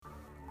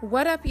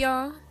What up,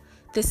 y'all?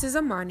 This is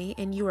Amani,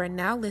 and you are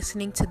now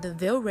listening to the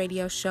Ville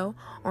Radio Show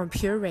on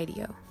Pure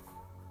Radio.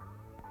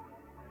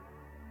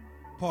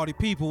 Party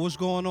people, what's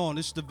going on?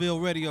 This is the Ville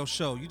Radio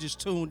Show. You just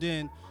tuned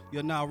in.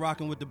 You're now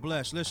rocking with the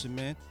Bless. Listen,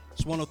 man,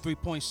 it's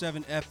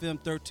 103.7 FM,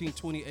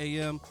 1320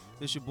 AM.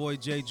 It's your boy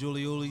Jay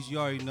Juliulis. You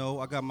already know.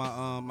 I got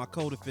my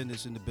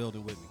co-defendants in the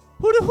building with me.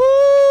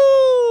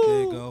 Hoo-da-hoo!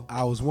 There you go.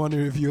 I was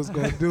wondering if you was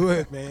going to do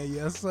it, man.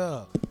 Yes,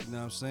 sir. You know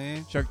what I'm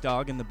saying? Shark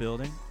Dog in the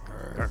building.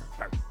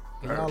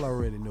 Y'all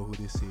already know who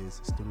this is.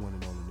 It's the one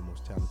and only, the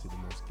most talented, the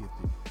most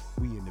gifted.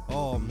 We in the building.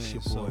 Oh, man. It's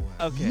your So, boy.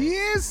 Okay.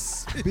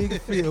 Yes! Big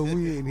Phil,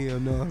 we in here,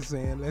 know what I'm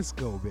saying? Let's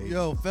go, baby.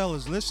 Yo,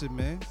 fellas, listen,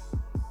 man.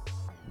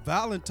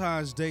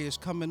 Valentine's Day is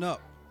coming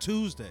up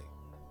Tuesday.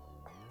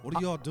 What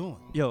are y'all doing?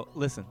 Yo,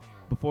 listen.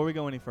 Before we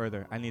go any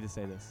further, I need to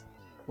say this.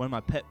 One of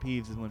my pet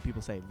peeves is when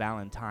people say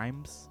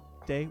Valentine's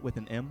Day with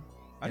an M.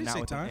 I and didn't not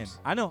say with an N. times.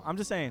 I know. I'm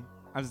just saying.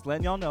 I'm just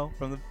letting y'all know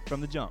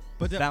from the jump.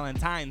 But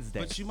Valentine's Day.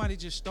 But you might have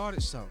just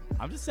started something.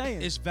 I'm just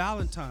saying. It's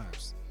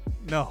Valentine's.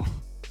 No.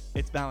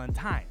 It's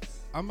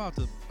Valentine's. I'm about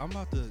to.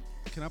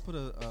 Can I put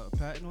a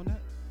patent on that?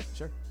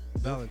 Sure.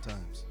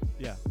 Valentine's.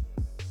 Yeah.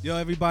 Yo,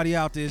 everybody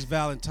out there, it's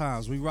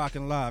Valentine's. We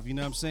rocking live. You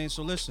know what I'm saying?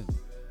 So listen.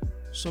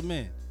 So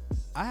man,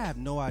 I have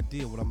no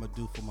idea what I'm gonna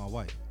do for my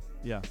wife.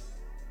 Yeah.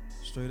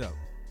 Straight up.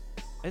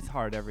 It's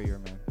hard every year,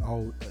 man.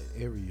 Oh,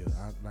 every year.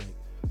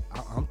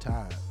 I'm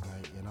tired,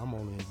 and I'm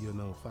only in year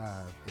number 5,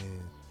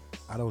 and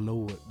I don't know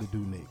what to do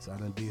next. I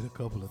done did a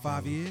couple of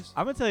 5 things. years?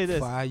 I'm going to tell you this.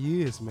 5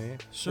 years, man.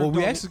 Sure. Well,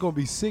 we actually going to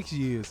be 6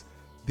 years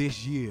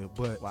this year,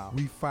 but Wow.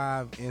 we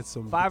 5 and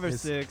some 5 or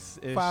it's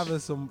 6-ish. 5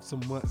 and some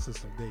months or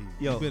some days.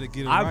 Yo, You better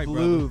get it I right,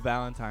 blew brother.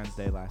 Valentine's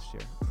Day last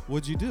year.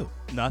 What'd you do?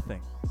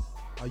 Nothing.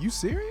 Are you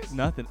serious?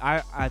 Nothing.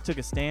 I took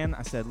a stand.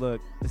 I said,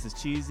 look, this is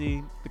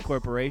cheesy. The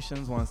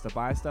corporations want us to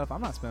buy stuff.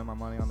 I'm not spending my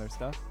money on their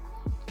stuff.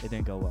 It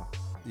didn't go well.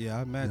 Yeah,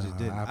 I imagine it Nah,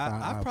 didn't.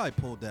 I I- probably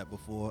pulled that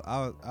before.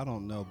 I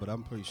don't know, but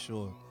I'm pretty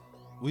sure.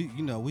 We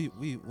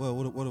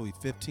what are we,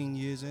 15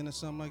 years in or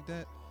something like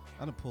that?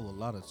 I done pulled a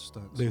lot of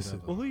stunts. Listen.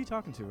 whatever. Well, who are you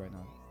talking to right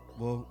now?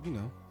 Well,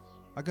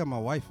 I got my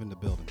wife in the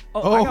building.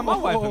 Oh, I got my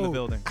wife in the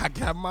building. I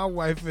got my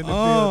wife in the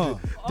Oh,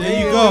 building. there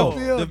you Oh.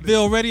 go. The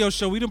Ville Radio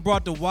Show. We done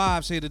brought the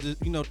wives here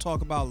to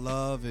talk about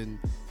love and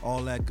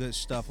all that good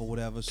stuff or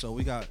whatever. So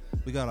we got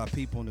our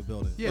people in the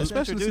building. Yeah, Let's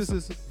especially introduce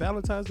since it's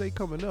Valentine's Day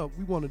coming up,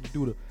 we wanted to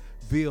do the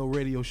Ville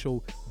Radio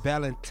Show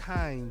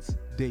Valentine's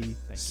Day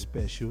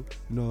special.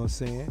 You know what I'm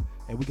saying?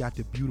 And we got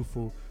the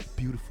beautiful,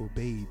 beautiful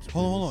babes.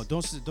 Hold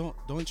on.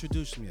 Don't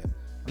introduce me yet.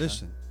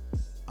 Listen,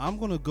 I'm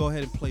gonna go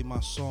ahead and play my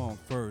song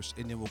first,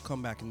 and then we'll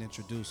come back and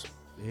introduce them.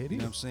 There it You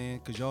know what is. I'm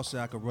saying? Because y'all said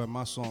I could run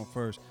my song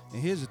first.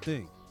 And here's the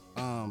thing.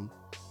 I'm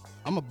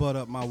going to butt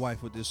up my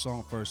wife with this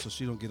song first so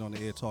she don't get on the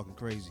air talking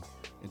crazy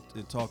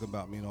and talking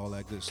about me and all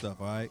that good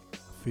stuff, all right?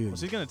 Feel Well, you.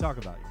 she's going to talk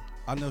about you.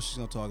 I know she's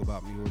going to talk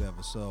about me or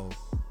whatever. So,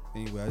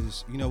 anyway,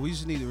 we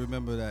just need to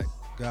remember that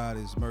God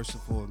is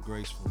merciful and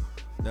graceful.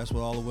 That's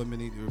what all the women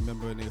need to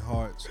remember in their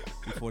hearts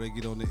before they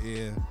get on the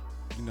air,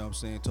 you know what I'm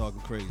saying, talking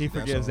crazy. He That's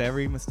forgives all.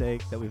 every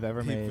mistake that we've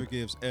ever He made.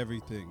 forgives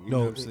everything. You know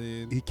what I'm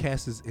saying? He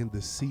casts us in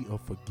the sea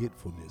of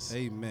forgetfulness.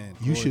 Amen.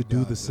 You Glory should to do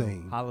God, the Phil.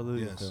 same.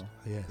 Hallelujah, Yes. Phil.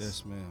 Yes.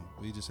 Yes, ma'am.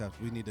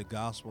 We need to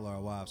gospel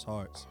our wives'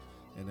 hearts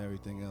and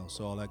everything else.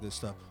 So all that good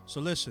stuff. So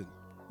listen,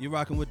 you're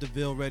rocking with the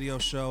Ville Radio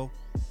Show,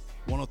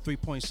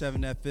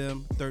 103.7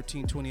 FM,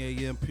 1320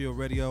 AM, Pure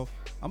Radio.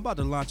 I'm about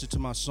to launch into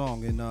my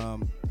song, and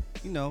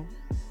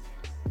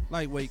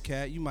lightweight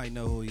cat, you might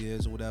know who he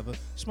is or whatever.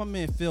 It's my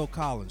man Phil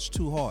Collins,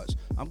 Two Hearts.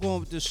 I'm going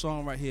with this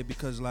song right here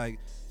because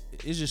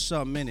it's just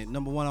something in it.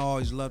 Number one, I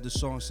always loved this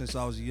song since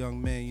I was a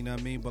young man, you know what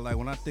I mean? But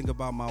when I think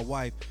about my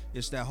wife,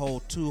 it's that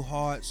whole two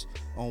hearts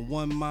on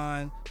one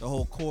mind, the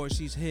whole chorus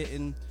he's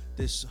hitting,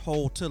 this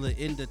whole till the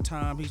end of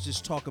time. He's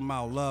just talking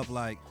about love,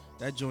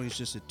 that joint's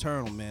just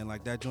eternal, man.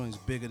 That joint's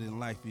bigger than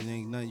life. There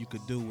ain't nothing you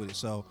could do with it.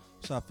 So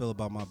that's how I feel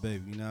about my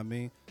baby, you know what I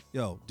mean?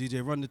 Yo,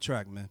 DJ, run the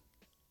track, man.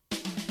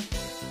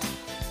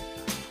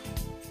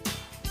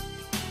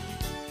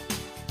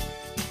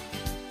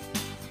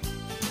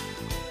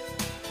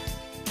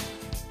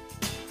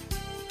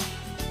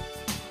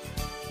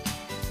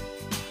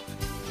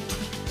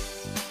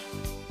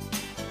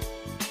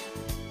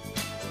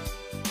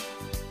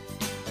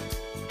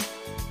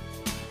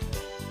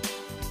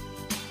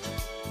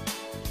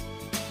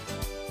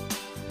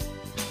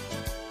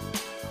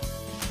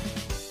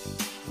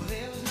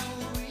 There was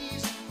no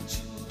reason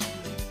to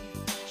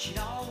believe she'd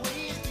always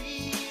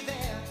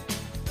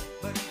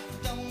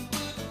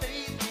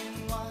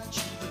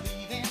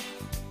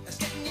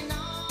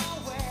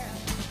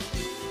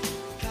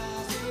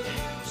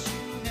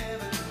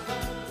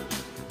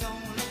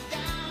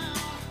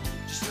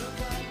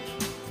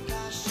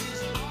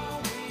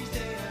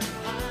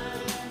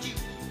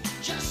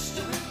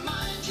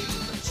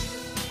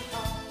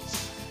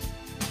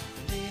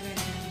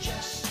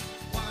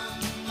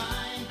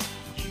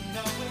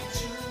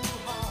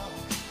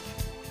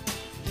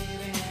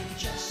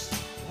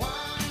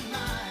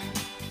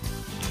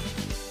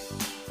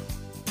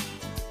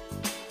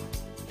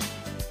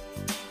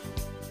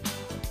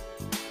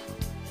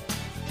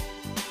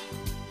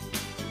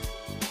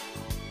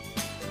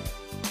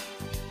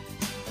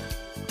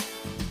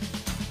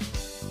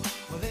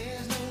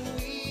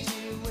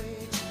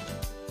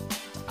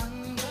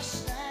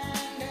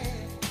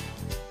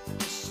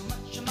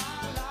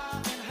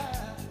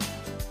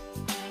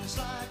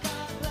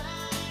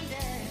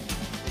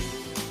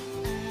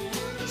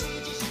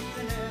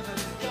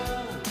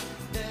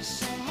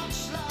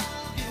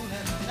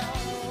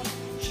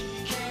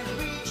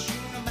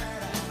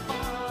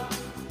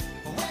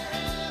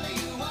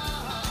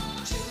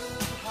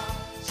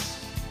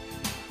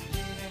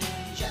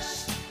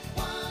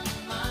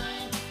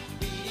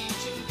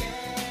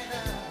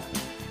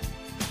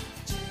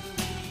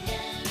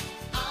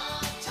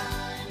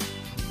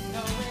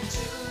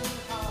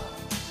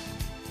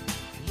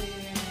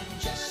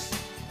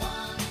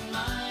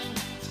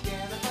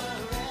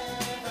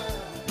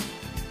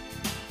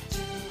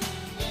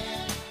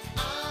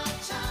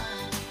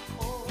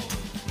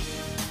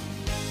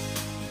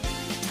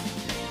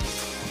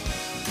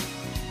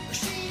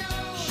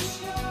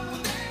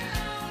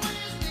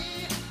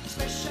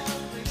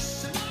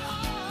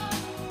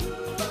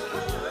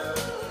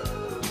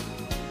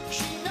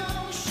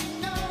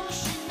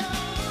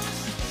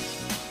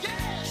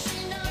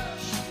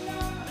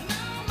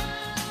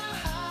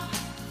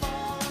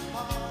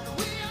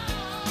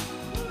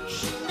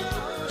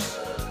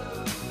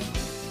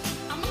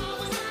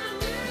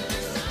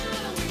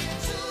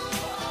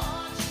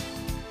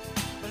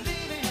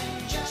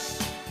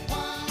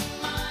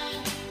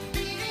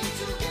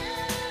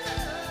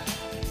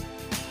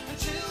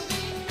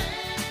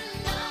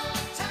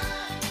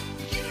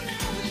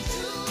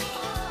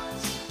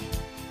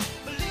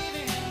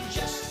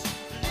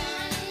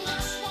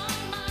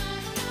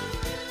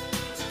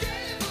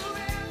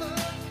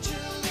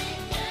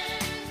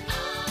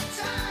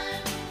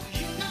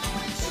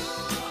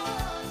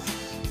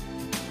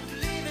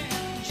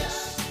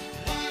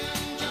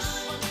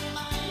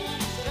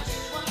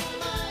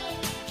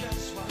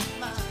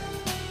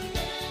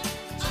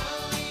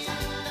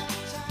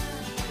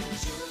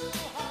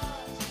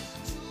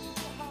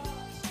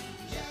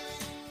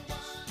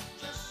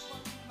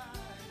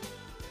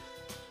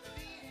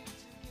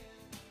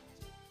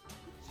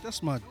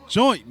That's my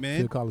joint, man.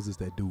 Phil Collins is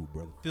that dude,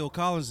 brother. Phil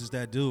Collins is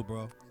that dude,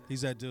 bro.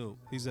 He's that dude.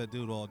 He's that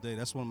dude all day.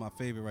 That's one of my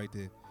favorite right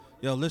there.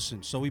 Yo,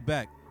 listen, so we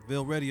back.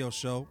 Ville Radio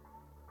Show.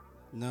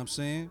 You know what I'm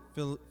saying?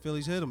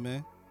 Philly's hit him,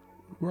 man.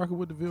 Rocking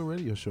with the Ville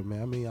Radio Show,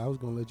 man. I mean, I was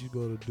going to let you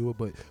go to do it,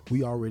 but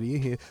we already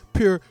in here.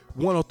 Pure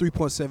 103.7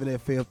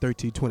 FM,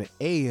 1320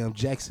 AM,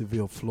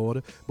 Jacksonville,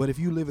 Florida. But if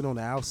you living on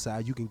the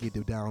outside, you can get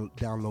to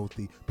download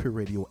the Pure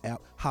Radio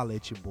app, holler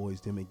at your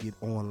boys, them, and get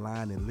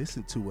online and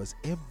listen to us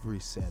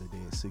every Saturday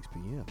at 6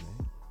 p.m.,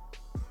 man.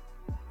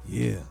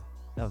 Yeah.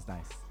 That was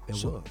nice. It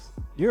was.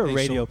 You're a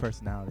radio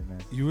personality,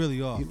 man. You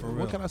really are, You for know,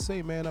 real. what can I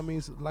say, man? I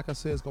mean, like I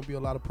said, it's going to be a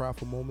lot of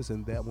proudful moments,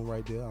 and that one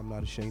right there, I'm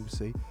not ashamed to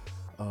say,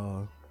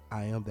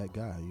 I am that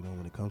guy, you know,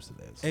 when it comes to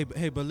that.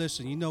 Hey, but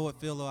listen, you know what,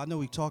 Phil? I know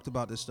we talked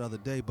about this the other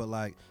day, but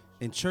like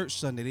in church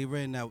Sunday, they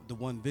ran out the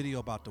one video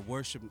about the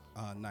worship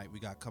night we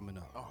got coming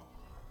up. Oh.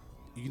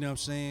 You know what I'm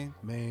saying?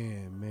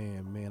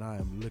 Man, I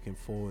am looking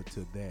forward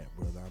to that,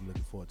 brother. I'm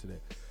looking forward to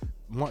that.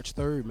 March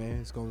 3rd,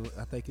 man.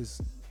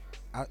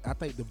 I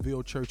think the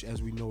Ville Church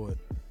as we know it,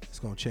 it's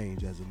gonna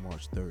change as of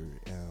March 3rd.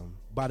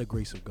 By the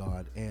grace of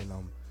God and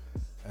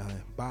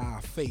by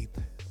our faith,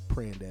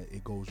 praying that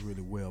it goes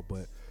really well.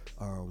 But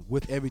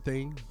with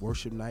everything,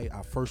 worship night,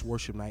 our first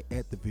worship night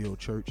at the Ville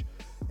Church,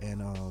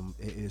 and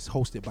it is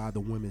hosted by the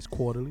Women's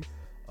Quarterly,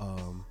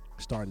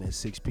 starting at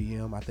 6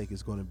 p.m. I think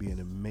it's going to be an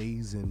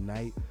amazing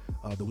night.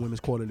 The Women's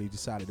Quarterly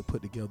decided to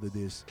put together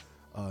this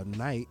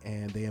night,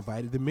 and they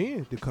invited the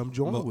men to come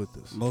join with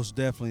us. Most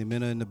definitely.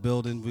 Men are in the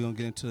building. We're going to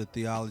get into the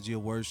theology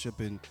of worship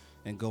and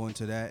go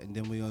into that, and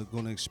then we're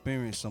going to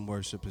experience some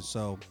worship. And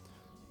so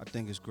I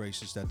think it's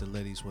gracious that the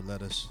ladies would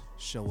let us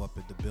show up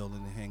at the building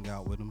and hang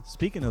out with them.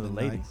 Speaking of the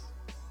ladies.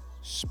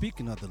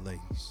 Speaking of the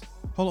ladies.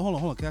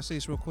 Hold on. Can I say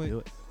this real quick? Do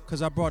it.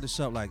 Because I brought this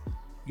up, like,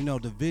 you know,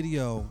 the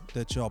video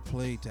that y'all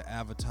played to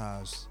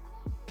advertise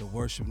the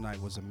worship night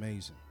was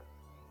amazing.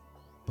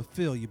 But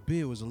Phil, your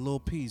beard was a little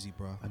peasy,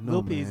 bro. I know,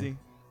 Little man. peasy.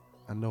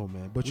 I know,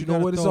 man. But We you know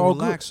gotta what? It's throw all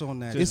relax good. on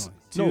that It's- joint.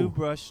 Two No.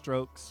 brush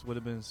strokes would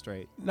have been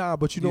straight. Nah,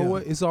 but you know Yeah.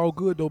 what? It's all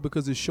good though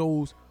because it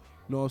shows.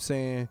 You know what I'm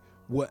saying?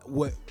 What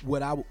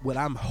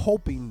I'm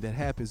hoping that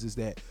happens is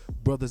that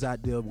brothers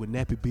out there with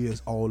nappy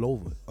beards all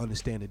over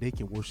understand that they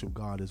can worship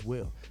God as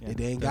well. Yeah. That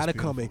they ain't That's gotta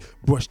come and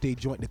brush their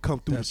joint to come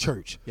through the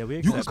church. Yeah, we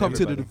You can accept come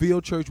to the everybody.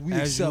 Ville Church. We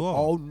As accept you are.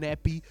 all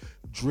nappy,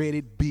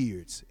 dreaded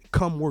beards.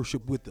 Come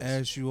worship with us.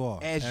 As you are.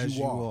 As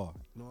you are. are.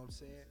 You know what I'm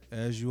saying?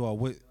 As you are.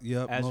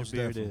 Yep, As your most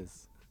beard definitely.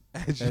 is.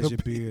 As your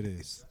beard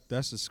is.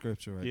 That's the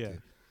scripture right Yeah.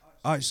 there.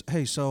 All right,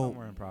 hey, so,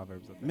 Somewhere in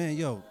Proverbs. I think. man,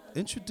 yo,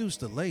 introduce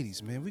the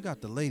ladies, man. We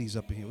got the ladies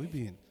up in here.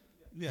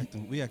 We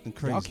acting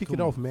crazy. Y'all kick it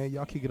off, man.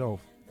 Y'all kick it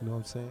off. You know what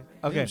I'm saying?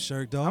 Okay,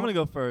 Shirk dog. I'm gonna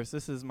go first.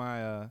 This is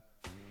my.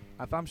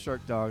 If I'm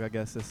Shirk Dog, I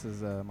guess this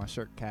is my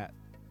Shirk Cat.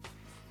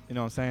 You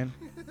know what I'm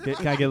saying?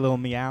 Can I get a little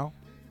meow?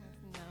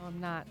 No, I'm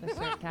not the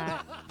Shirk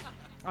Cat.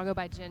 I'll go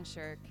by Jenn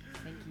Shirk.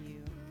 Thank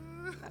you.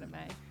 Out of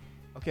May.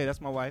 Okay,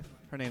 that's my wife.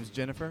 Her name's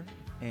Jennifer,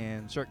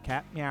 and Shirk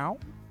Cat meow,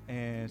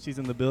 and she's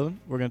in the building.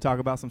 We're gonna talk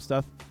about some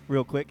stuff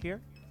real quick here.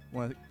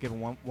 Want to give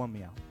him one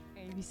meow.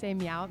 If you say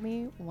meow at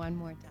me one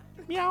more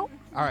time. Meow.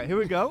 All right, here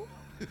we go.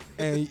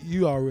 And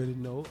you already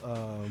know,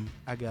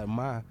 I got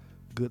my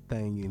good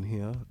thing in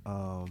here.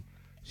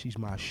 She's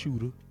my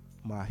shooter,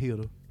 my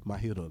hitter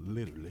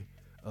literally.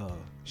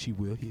 She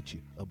will hit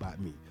you about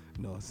me.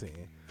 You know what I'm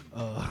saying?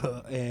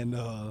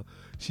 And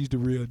she's the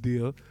real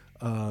deal.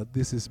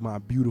 This is my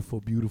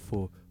beautiful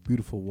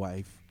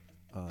wife,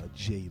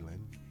 Jalen.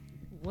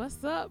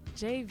 What's up,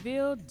 J.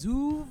 Ville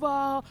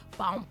Duval?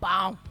 Boom,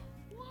 boom.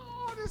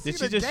 Did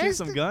she just shoot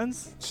some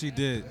guns? She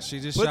did. She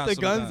just Put shot the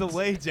some guns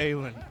away,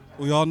 Jalen.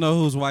 We all know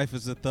whose wife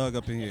is the thug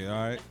up in here,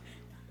 all right?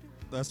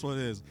 That's what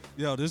it is.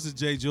 Yo, this is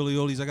Jay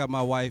Giuliolis. I got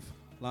my wife,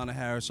 Alana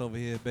Harris, over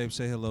here. Babe,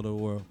 say hello to the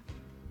world.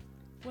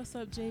 What's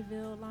up, J.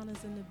 Ville?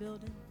 Lana's in the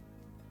building.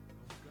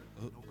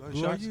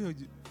 Who are you?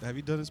 Have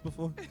you done this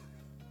before?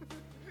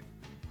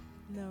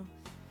 No.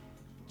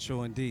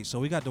 True indeed. So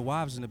we got the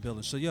wives in the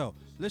building. So, yo,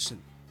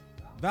 listen.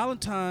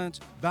 Valentine.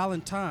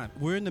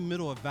 We're in the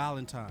middle of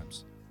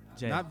Valentine's.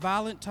 Jay, Not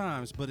violent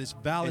times, but it's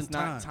Valentine's. it's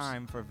not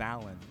time for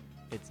Valen.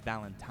 It's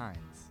Valentine's.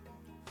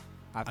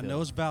 I feel know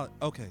it. it's valid.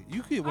 Okay,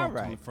 you get where All I'm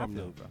coming right, from, I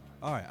feel though. it, bro.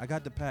 All right, I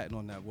got the patent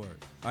on that word.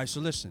 All right, so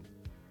listen.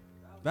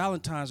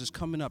 Valentine's is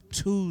coming up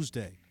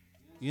Tuesday.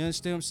 You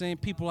understand what I'm saying?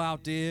 People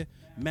out there,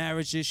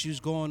 marriage issues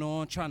going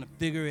on, trying to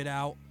figure it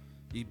out.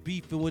 You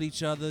beefing with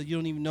each other. You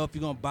don't even know if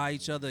you're going to buy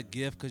each other a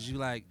gift because you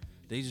like,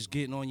 they just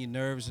getting on your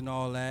nerves and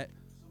all that.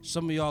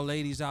 Some of y'all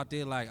ladies out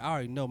there like, I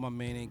already know my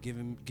man ain't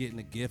getting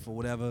a gift or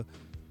whatever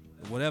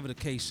the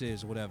case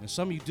is or whatever. And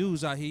some of you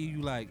dudes out here,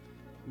 you like,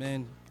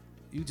 man,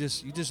 you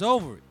just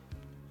over it.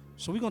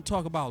 So we're going to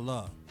talk about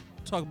love,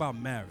 talk about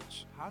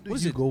marriage. How What did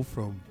is you it? go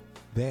from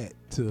that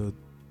to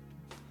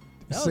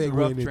That was a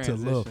rough segueing into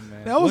transition, love?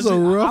 man. That was a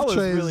rough I was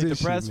transition. really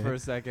depressed man. for a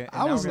second. And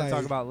I now was we're gonna talk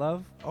like- about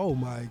love. Oh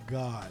my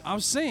God. I'm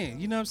saying,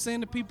 you know what I'm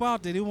saying? The people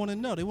out there, they want to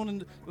know. They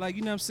want to, like,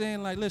 you know what I'm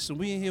saying? Like, listen,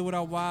 we in here with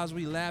our wives.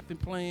 We laughing,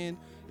 playing.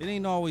 it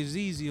ain't always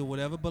easy or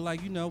whatever, but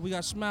like, we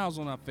got smiles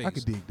on our face. I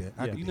could dig that.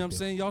 I could You dig know what I'm that.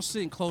 saying? Y'all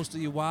sitting close to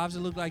your wives. It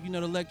look like, the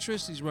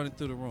electricity's running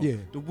through the room. Yeah.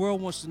 The world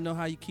wants to know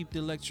how you keep the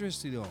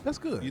electricity on. That's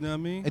good. You know what I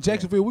mean? In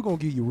Jacksonville, we're going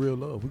to give you real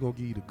love. We're going to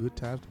give you the good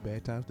times, the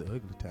bad times, the ugly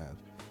times.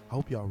 I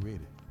hope y'all ready.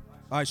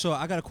 All right, so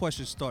I got a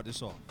question to start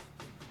this off.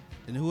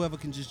 And whoever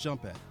can just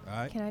jump at, all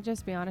right? Can I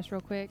just be honest real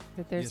quick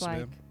that there's Yes, like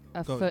ma'am.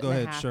 a Go foot and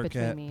ahead, a half Sir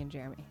between Cat. me and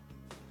Jeremy?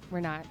 We're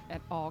not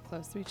at all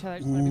close to each other. I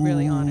just want to be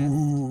really honest.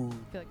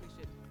 I feel like we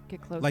should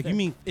get closer. Like, you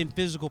mean in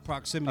physical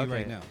proximity Okay.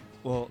 right now?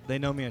 Well, they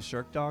know me as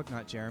Shirk Dog,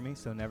 not Jeremy,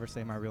 so never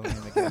say my real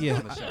name again Yeah.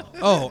 on the show.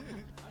 Oh,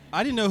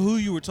 I didn't know who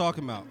you were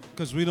talking about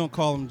because we don't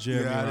call him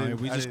Jeremy Yeah, I around here.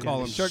 didn't- We I just didn't-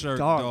 call him Shirk Shirt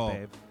Dog, Dog.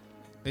 babe.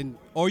 And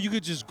or you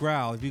could just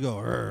growl. If you go,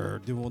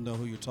 "Rrr," then we'll know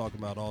who you're talking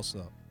about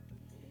also.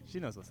 She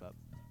knows what's up.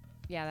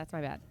 Yeah, that's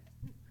my bad.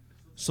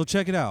 So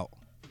check it out.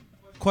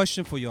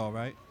 Question for y'all,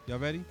 right? Y'all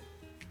ready?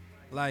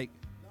 Like,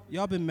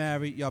 y'all been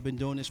married. Y'all been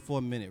doing this for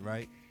a minute,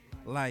 right?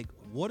 Like,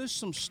 what are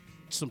some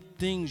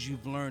things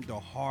you've learned the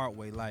hard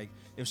way? Like,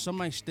 if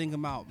somebody's thinking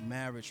about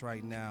marriage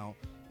right now,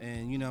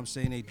 and what I'm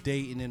saying, they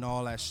dating and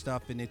all that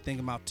stuff, and they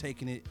thinking about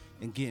taking it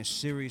and getting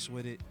serious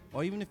with it,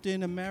 or even if they're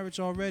in a marriage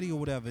already or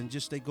whatever, and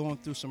just they going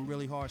through some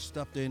really hard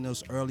stuff there in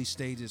those early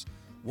stages,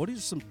 what are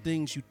some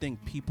things you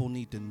think people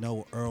need to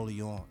know early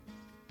on?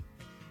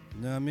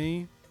 You know what I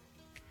mean?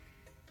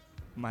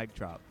 Mic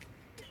drop.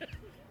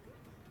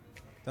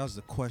 That was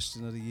the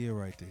question of the year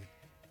right there.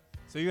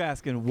 So you're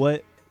asking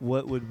what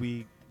would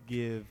we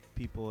give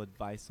people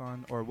advice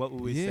on, or what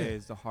would we Yeah. say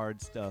is the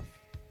hard stuff?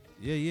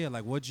 Yeah.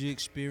 Like, what'd you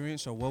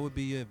experience, or what would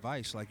be your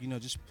advice? Like,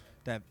 just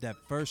that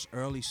first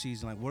early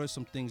season. Like, what are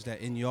some things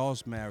that in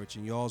y'all's marriage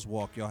and y'all's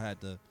walk y'all had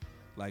to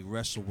like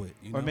wrestle with?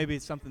 You Or know? maybe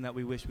it's something that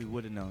we wish we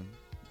would have known.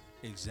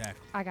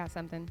 Exactly. I got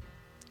something.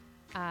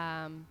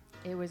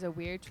 It was a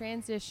weird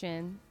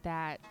transition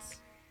that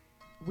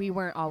we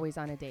weren't always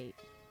on a date.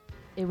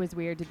 It was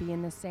weird to be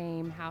in the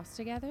same house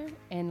together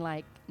and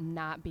like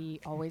not be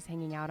always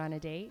hanging out on a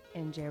date.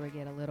 And Jay would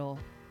get a little,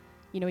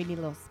 we need a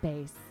little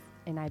space.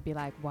 And I'd be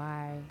like,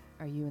 why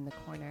are you in the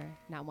corner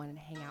not wanting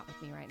to hang out with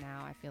me right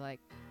now? I feel like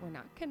we're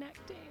not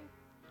connecting.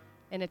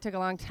 And it took a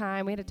long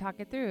time. We had to talk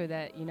it through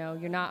that,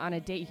 you're not on a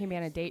date. You can be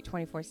on a date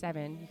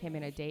 24/7. You can't be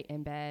on a date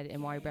in bed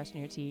and while you're brushing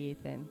your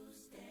teeth. And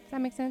does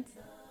that make sense?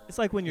 It's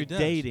like when you're It does.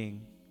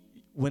 dating,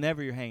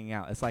 whenever you're hanging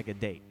out, it's like a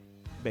date,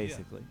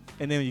 basically.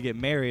 And then when you get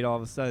married, all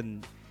of a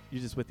sudden,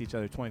 you're just with each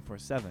other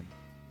 24/7.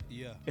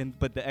 Yeah.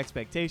 But the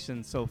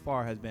expectation so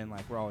far has been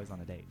like we're always on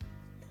a date.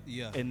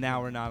 Yeah. And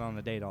now we're not on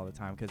a date all the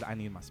time because I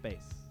need my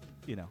space.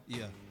 Yeah. You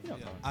know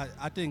what I'm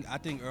I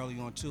think early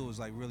on too, it was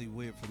like really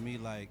weird for me.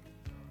 Like,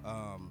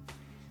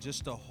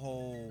 just the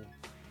whole.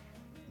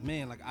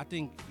 Man, like, I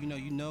think,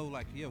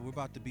 like, yeah, we're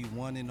about to be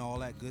one and all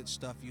that good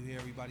stuff you hear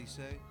everybody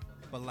say.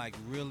 But, like,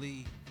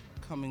 really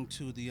coming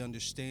to the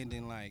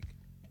understanding, like,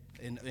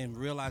 and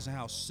realizing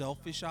how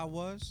selfish I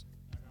was.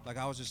 Like,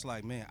 I was just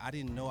like, man, I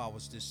didn't know I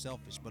was this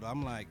selfish. But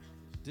I'm like,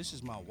 this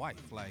is my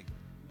wife. Like,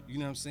 you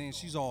know what I'm saying?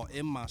 She's all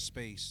in my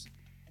space,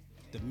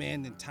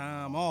 demanding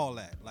time, all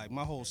that. Like,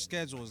 my whole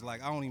schedule is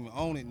like, I don't even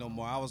own it no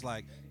more. I was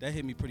like, that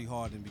hit me pretty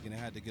hard in the beginning.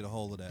 I had to get a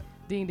hold of that.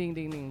 Ding, ding,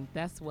 ding, ding.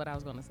 That's what I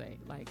was going to say.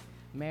 Like,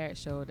 marriage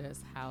showed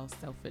us how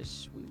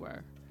selfish we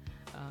were.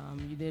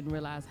 You didn't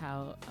realize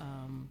how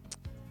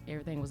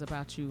everything was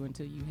about you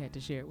until you had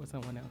to share it with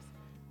someone else.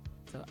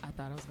 So I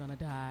thought I was going to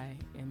die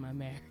in my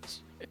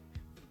marriage.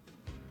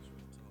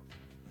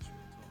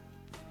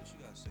 What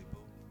you gotta say, boo?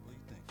 What do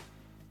you think?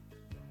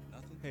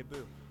 Nothing? Hey,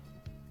 Boo.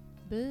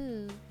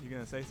 Boo. You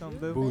going to say something,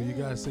 Boo? Boo, you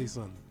gotta say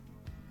something.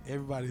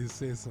 Everybody has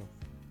said something.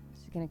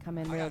 She's going to come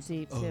in I real got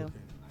deep, Oh, too. okay.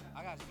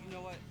 I got, you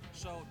know what?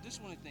 So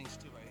this one of the things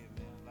too right here,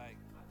 man. Like,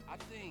 I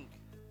think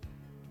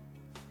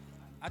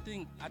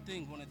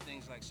one of the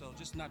things, like, so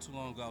just not too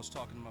long ago I was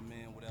talking to my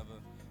man, whatever,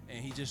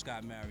 and he just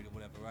got married or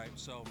whatever, right?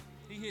 So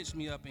he hits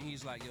me up and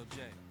he's like, yo,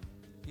 Jay,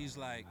 he's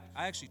like,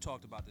 I actually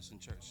talked about this in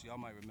church. Y'all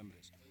might remember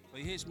this.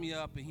 But he hits me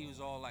up and he was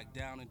all like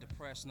down and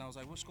depressed, and I was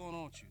like, what's going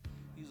on with you?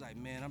 He's like,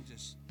 man, I'm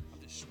just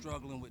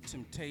struggling with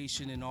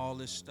temptation and all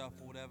this stuff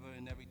or whatever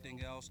and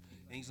everything else.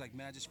 And he's like,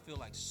 man, I just feel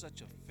like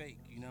such a fake.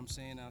 You know what I'm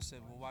saying? And I said,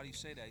 well, why do you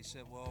say that? He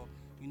said, well,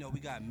 we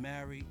got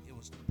married. It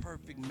was the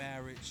perfect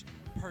marriage,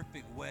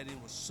 perfect wedding.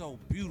 It was so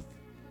beautiful.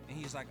 And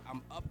he's like,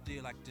 I'm up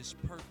there like this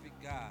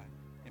perfect guy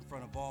in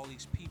front of all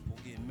these people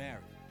getting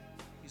married.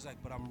 He's like,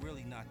 but I'm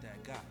really not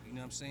that guy. You know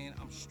what I'm saying?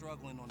 I'm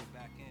struggling on the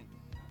back end.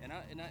 And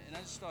I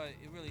just started,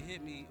 it really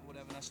hit me,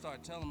 whatever. And I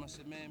started telling him, I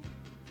said, man,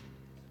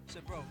 I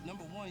said, bro,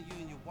 number one, you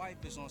and your wife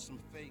is on some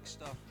fake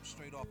stuff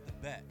straight off the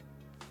bat.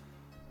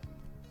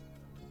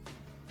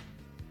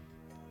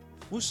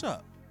 What's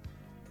up?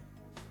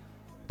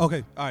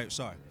 Okay, all right,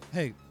 sorry.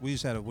 Hey, we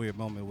just had a weird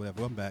moment or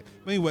whatever. I'm back.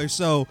 But anyway,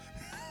 so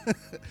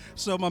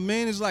my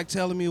man is like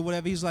telling me or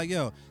whatever. He's like,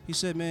 yo, he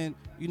said, man,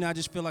 I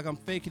just feel like I'm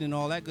faking and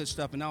all that good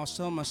stuff. And I was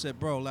telling him, I said,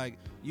 bro, like,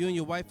 you and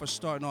your wife are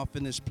starting off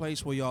in this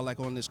place where y'all like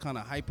on this kind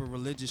of hyper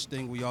religious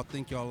thing where y'all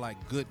think y'all like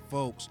good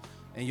folks.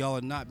 and y'all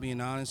are not being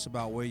honest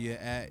about where you're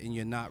at, and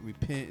you're not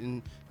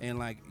repenting, and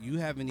like you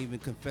haven't even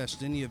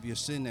confessed any of your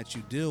sin that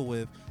you deal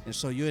with, and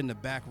so you're in the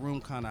back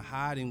room kind of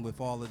hiding with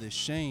all of this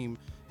shame.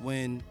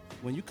 When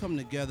you come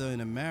together in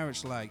a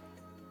marriage, like,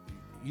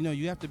 you know,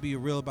 you have to be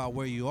real about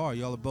where you are.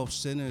 Y'all are both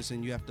sinners,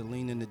 and you have to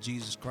lean into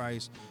Jesus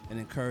Christ and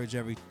encourage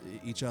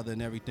each other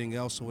and everything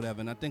else or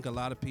whatever. And I think a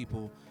lot of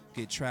people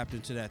get trapped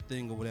into that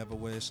thing or whatever,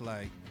 where it's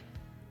like,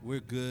 we're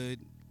good,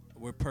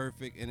 we're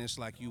perfect, and it's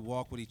like you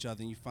walk with each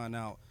other and you find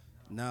out,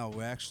 no,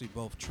 we're actually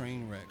both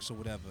train wrecks or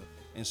whatever.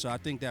 And so I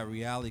think that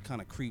reality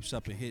kind of creeps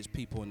up and hits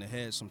people in the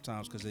head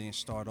sometimes because they didn't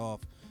start off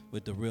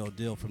with the real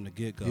deal from the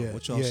get-go.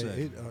 What y'all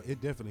say?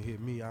 It definitely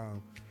hit me.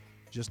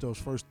 Just those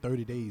first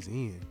 30 days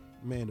in,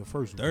 man, the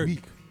first 30.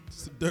 week.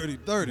 It's dirty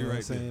 30 you know right what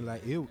I'm saying?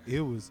 Like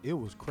it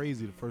was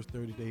crazy. The first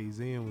 30 days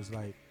in was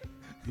like,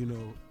 you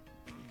know,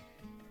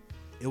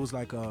 it was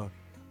like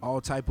all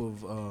type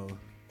of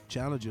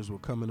challenges were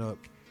coming up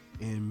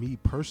in me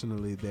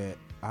personally that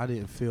I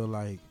didn't feel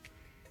like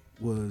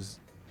was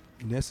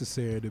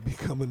necessary to be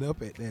coming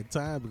up at that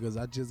time, because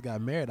I just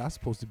got married. I was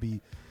supposed to be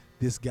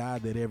this guy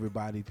that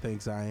everybody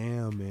thinks I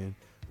am, and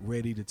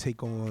ready to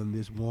take on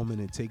this woman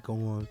and take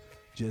on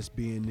just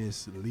being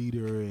this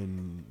leader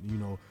and, you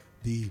know,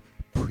 the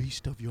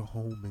priest of your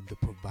home and the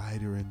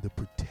provider and the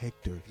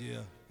protector. Yeah.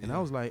 And I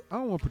was like, I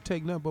don't want to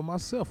protect nothing but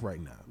myself right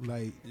now.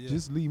 Like,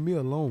 just leave me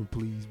alone,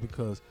 please,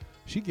 because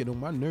she get on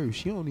my nerves.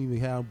 She don't even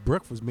have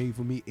breakfast made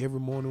for me every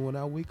morning when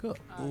I wake up.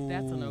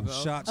 That's a no-go.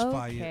 Shots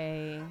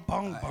fired.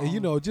 Bong, bong. You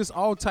know, just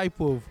all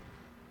type of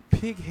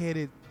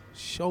pig-headed,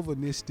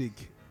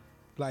 chauvinistic,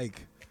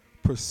 like,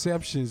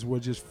 perceptions were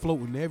just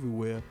floating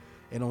everywhere.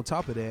 And on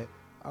top of that,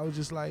 I was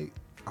just like,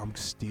 I'm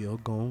still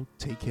going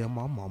to take care of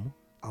my mama.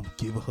 I'm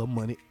giving her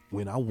money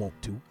when I want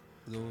to.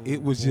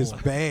 It was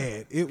just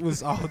bad. It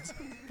was all.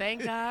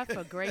 Thank God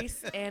for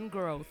grace and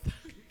growth.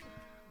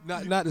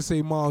 Not to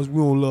say moms,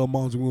 we don't love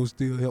moms, we don't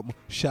still help them.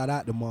 Shout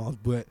out to moms,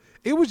 but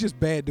it was just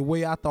bad. The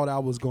way I thought I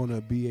was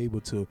gonna be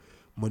able to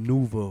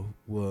maneuver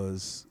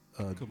was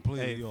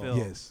completely Hey, off. Phil.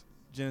 Yes.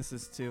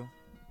 Genesis 2,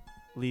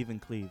 leave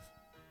and cleave.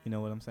 You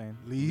know what I'm saying?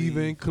 Leave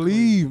and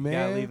cleave, man.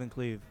 Yeah, leave and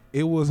cleave.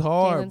 It was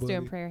hard. Jalen's doing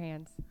buddy. prayer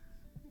hands.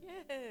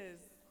 Yes.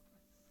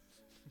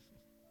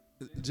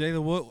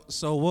 Jada,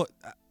 what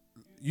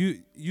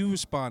you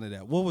responded to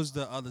that. What was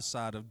the other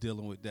side of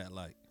dealing with that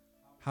like?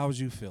 How was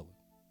you feeling?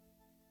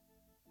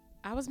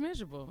 I was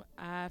miserable.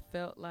 I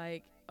felt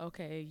like,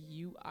 okay,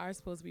 you are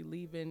supposed to be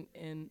leaving,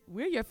 and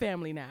we're your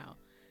family now.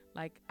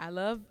 Like, I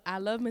love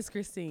Miss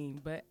Christine,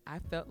 but I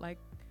felt like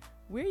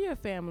we're your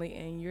family,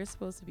 and you're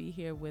supposed to be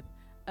here with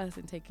us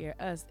and take care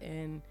of us.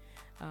 And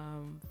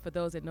for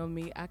those that know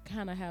me, I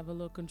kind of have a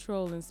little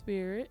controlling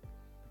spirit.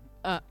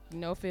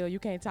 No, Phil, you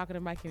can't talk to the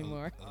mic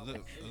anymore. A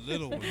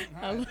little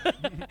one.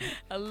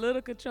 A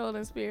little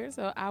controlling spirit.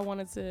 So I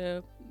wanted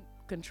to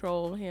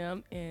control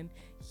him, and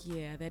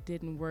yeah, that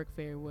didn't work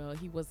very well.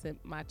 He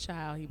wasn't my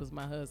child, he was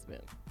my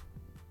husband.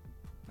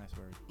 Nice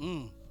word.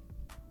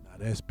 Now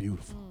that's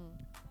beautiful.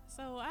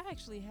 So I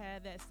actually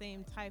had that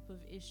same type of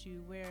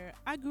issue where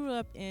I grew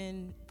up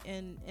in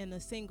a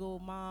single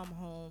mom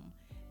home,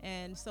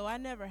 and so I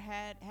never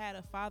had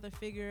a father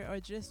figure or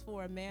just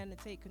for a man to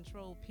take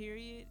control,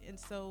 period. And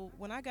so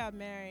when I got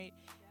married,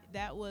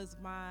 that was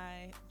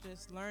my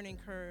just learning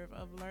curve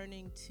of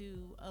learning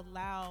to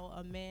allow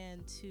a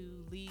man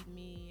to lead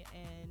me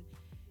and,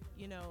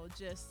 you know,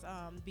 just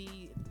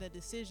be the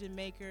decision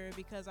maker,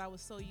 because I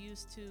was so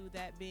used to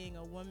that being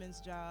a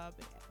woman's job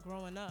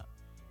growing up.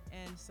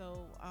 And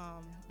so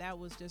that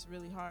was just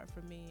really hard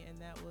for me,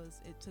 and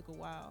it took a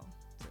while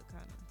to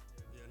kind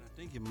of. Yeah, and I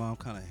think your mom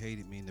kind of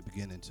hated me in the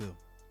beginning too.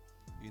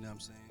 You know what I'm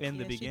saying? In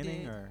the Yeah, she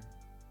beginning, did. or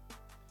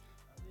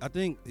I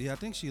think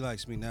she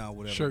likes me now,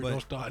 whatever. Sure, but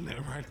don't start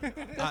that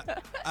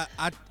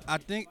right. I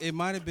think it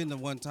might have been the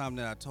one time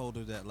that I told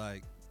her that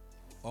like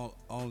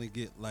only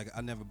get like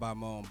I never buy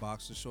my own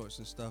boxer shorts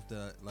and stuff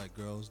that like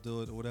girls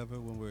do it or whatever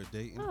when we were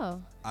dating.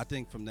 Oh. I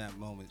think from that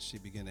moment she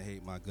began to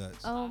hate my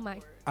guts. Oh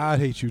my. I'd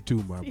hate you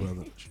too, my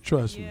brother.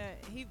 Trust me.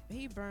 Yeah,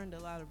 he burned a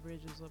lot of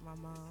bridges with my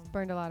mom.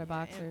 Burned a lot of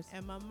Yeah, boxers.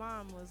 and my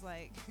mom was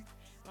like,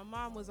 my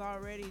mom was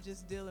already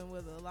just dealing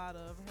with a lot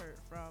of hurt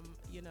from,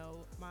 you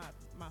know,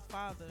 my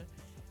father.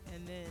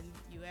 And then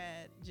you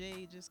add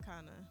Jay just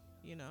kind of,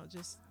 you know,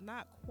 just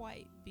not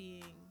quite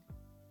being,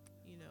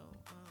 you know,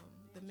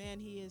 the man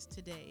he is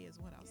today is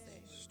what I'll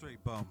say.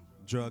 Straight bum,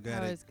 drug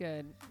That addict,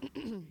 was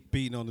good.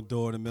 beating on the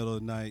door in the middle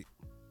of the night,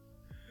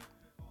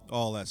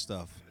 all that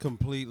stuff.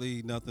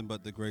 Completely nothing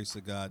but the grace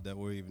of God that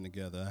we're even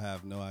together. I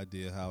have no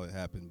idea how it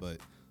happened, but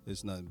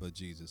it's nothing but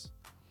Jesus.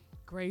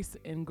 Grace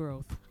and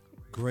growth.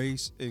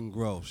 Grace and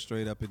growth,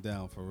 straight up and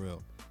down, for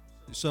real.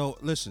 So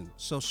listen,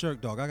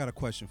 Shirk Dog, I got a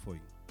question for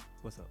you.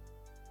 what's up?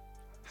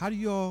 How do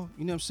y'all,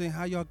 you know what I'm saying,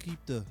 how y'all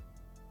keep the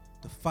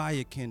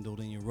fire kindled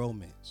in your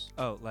romance?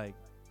 Oh, like,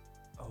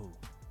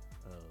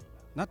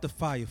 Not the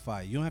fire.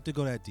 You don't have to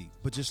go that deep,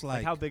 but just Like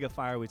like how big a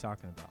fire are we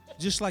talking about?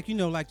 just like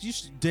like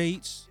just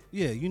dates.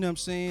 Yeah, you know what I'm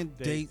saying?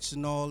 Dates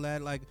and all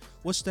that. Like,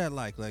 what's that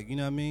like? Like, you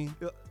know what I mean?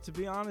 To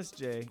be honest,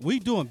 Jay. We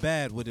doing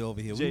bad with it over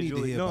here. Jay, we need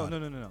Julie, to hear no, about no, it.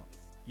 no, no, no.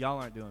 Y'all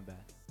aren't doing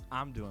bad.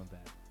 I'm doing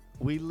bad.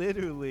 We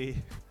literally,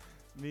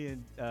 me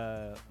and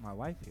my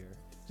wife here,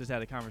 just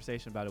had a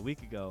conversation about a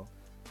week ago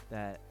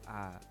that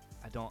I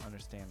don't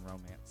understand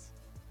romance.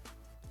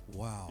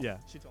 Wow. Yeah,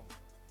 she told me.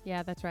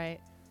 Yeah, that's right.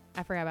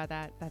 I forgot about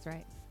that. That's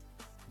right.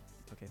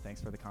 Okay,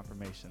 thanks for the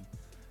confirmation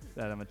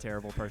that I'm a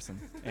terrible person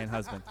and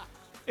husband.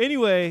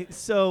 Anyway,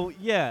 so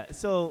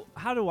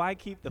how do I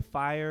keep the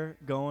fire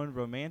going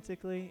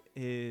romantically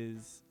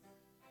is,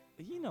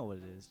 you know what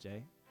it is,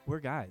 Jay. We're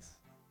guys.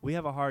 We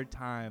have a hard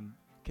time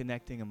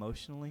connecting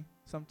emotionally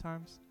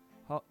sometimes.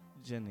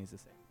 Jen needs to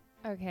say.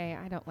 Okay,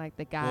 I don't like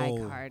the guy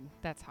Oh. card.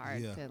 That's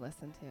hard Yeah. to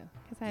listen to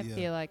because I Yeah.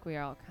 feel like we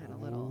are all kind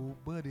of little.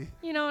 Oh, buddy.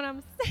 You know what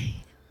I'm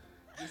saying?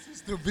 This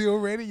is the Ville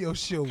Radio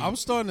Show. I'm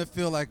starting to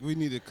feel like we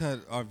need to cut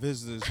our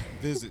visitors'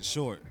 visit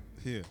short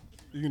here.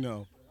 You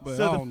know. But I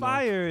So the don't know.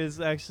 fire is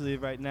actually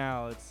right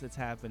now it's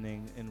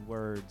happening in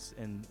words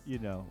and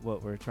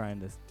what we're trying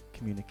to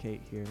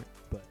communicate here.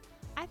 But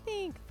I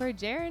think for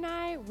Jared and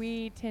I,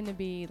 we tend to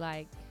be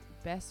like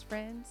best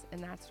friends, and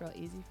that's real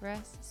easy for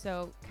us.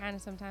 So kind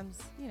of sometimes,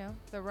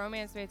 the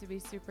romance we have to be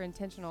super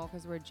intentional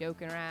because we're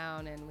joking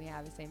around and we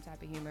have the same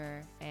type of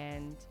humor,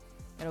 and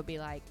it'll be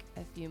like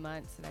a few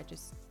months that I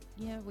just,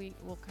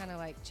 we'll kind of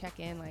like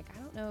check in. Like, I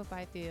don't know if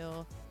I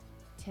feel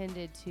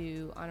tended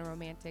to on a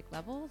romantic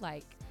level.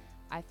 Like,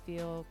 I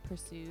feel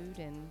pursued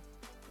and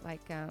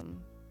like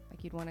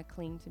you'd want to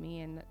cling to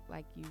me and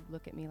like you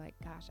look at me like,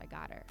 gosh, I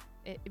got her.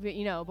 But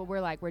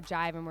we're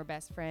jiving, we're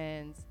best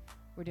friends,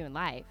 we're doing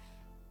life.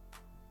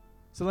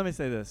 so let me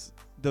say this: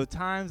 the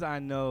times I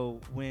know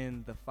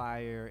when the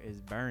fire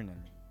is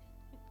burning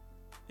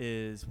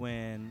is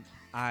when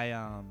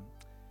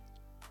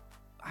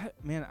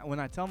when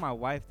I tell my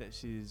wife that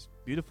she's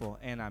beautiful,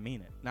 and I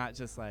mean it, not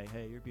just like,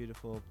 hey, you're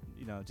beautiful,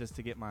 just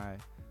to get my,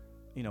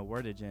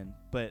 wordage in,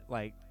 but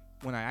like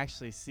when I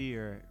actually see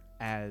her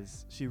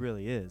as she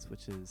really is,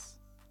 which is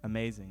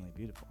amazingly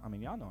beautiful. I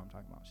mean, y'all know what I'm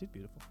talking about. She's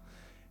beautiful.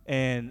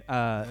 And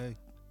Hey.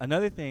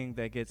 another thing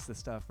that gets the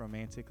stuff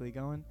romantically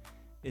going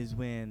is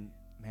when,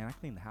 man, I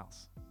clean the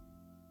house.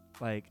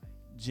 Like,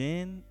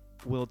 Jen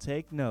will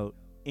take note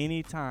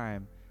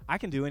anytime. I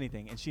can do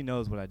anything, and she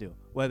knows what I do.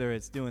 Whether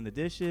it's doing the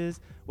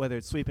dishes, whether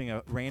it's sweeping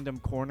a random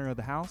corner of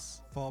the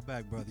house. Fall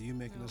back, brother. You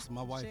making this.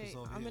 My wife Jay, is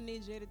over I'm here. gonna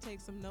need Jay to take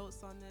some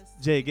notes on this.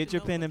 Jay, get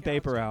your pen and notebook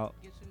paper Jay. out.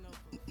 Get your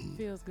notebook.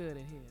 Feels good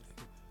in here.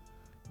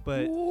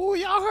 But Ooh,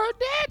 y'all heard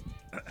that?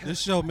 This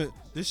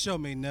show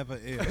may never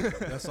air.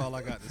 That's all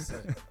I got to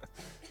say.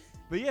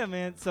 But yeah,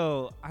 man,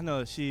 so I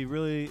know she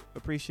really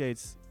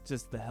appreciates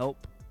just the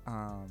help,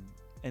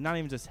 and not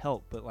even just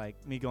help, but like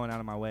me going out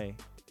of my way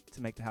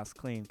to make the house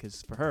clean,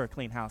 because for her, a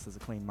clean house is a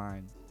clean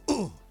mind.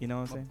 You know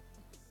what I'm saying?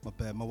 My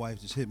bad. My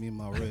wife just hit me in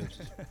my ribs.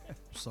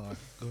 Sorry.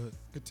 Go ahead.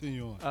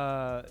 Continue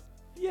on.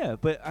 Yeah,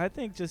 but I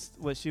think just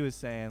what she was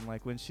saying,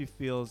 like when she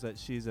feels that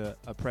she's a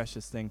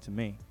precious thing to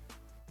me,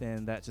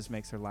 then that just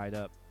makes her light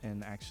up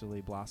and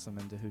actually blossom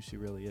into who she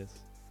really is.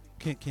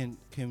 Can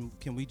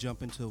we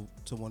jump into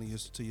one of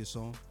your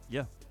song?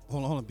 Yeah.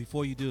 Hold on.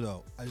 Before you do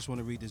though, I just want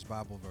to read this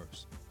Bible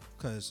verse,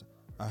 because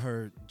I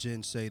heard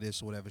Jen say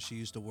this or whatever. She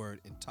used the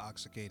word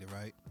intoxicated,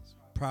 right?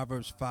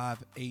 Proverbs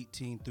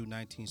 5:18 through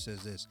 19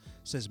 says this.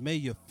 It says, may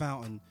your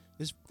fountain.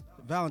 This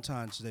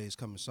Valentine's Day is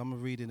coming, so I'm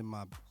gonna read it in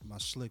my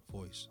slick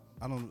voice.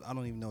 I don't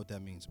even know what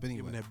that means, but anyway.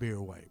 Give him that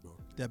beer white, bro.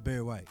 That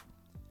Barry White.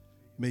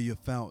 May your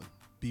fountain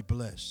be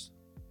blessed,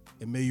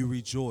 and may you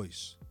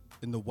rejoice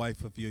in the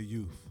wife of your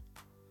youth.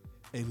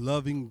 A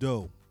loving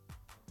doe,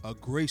 a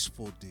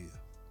graceful deer.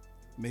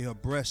 May her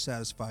breast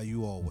satisfy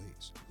you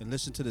always. And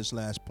listen to this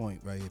last point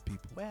right here,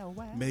 people.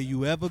 May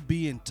you ever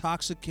be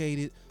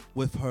intoxicated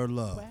with her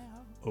love.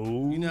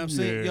 Oh, You know what I'm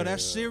saying? Yo,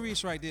 that's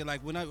serious right there.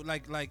 Like when I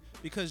like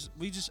because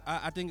we just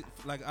I think,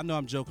 like, I know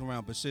I'm joking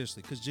around, but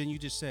seriously, because Jen, you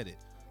just said it.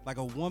 Like,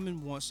 a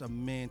woman wants a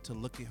man to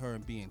look at her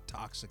and be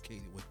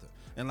intoxicated with her.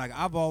 And like,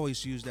 I've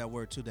always used that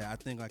word too, that I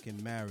think like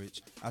in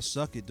marriage, I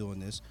suck at doing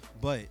this,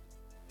 but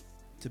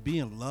to be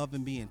in love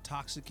and be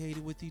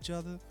intoxicated with each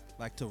other,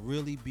 like to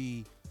really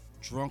be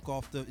drunk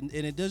off and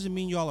it doesn't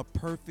mean y'all are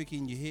perfect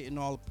and you're hitting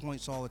all the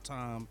points all the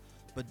time,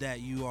 but that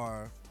you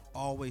are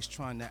always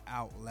trying to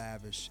out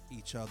lavish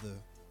each other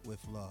with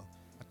love.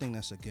 I think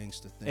that's a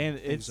gangster thing. and I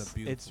think a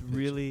beautiful it's picture.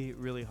 really,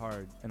 really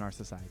hard in our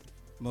society.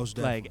 Most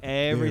definitely. Like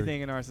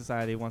everything in our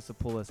society wants to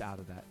pull us out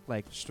of that.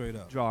 Like Straight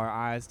up. draw our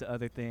eyes to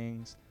other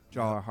things,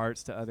 draw Yeah. our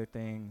hearts to other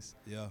things,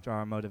 Yeah. draw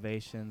our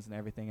motivations and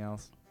everything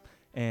else.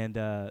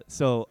 And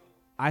so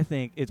I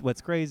think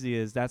what's crazy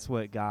is that's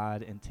what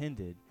God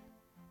intended,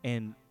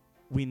 and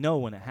we know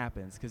when it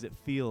happens because it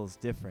feels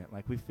different.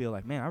 Like we feel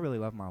like, man, I really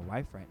love my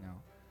wife right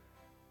now,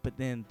 but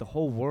then the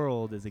whole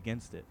world is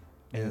against it,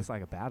 and Yeah. it's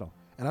like a battle.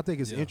 And I think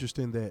it's Yeah.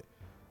 interesting that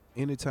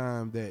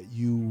anytime that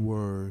you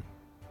were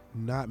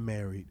not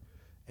married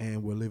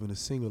and were living a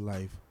single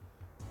life,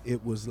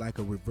 it was like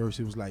a reverse.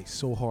 It was like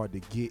so hard to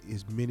get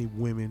as many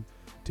women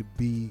to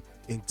be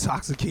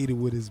intoxicated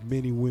with as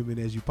many women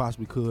as you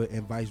possibly could,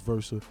 and vice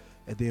versa.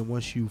 And then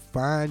once you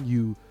find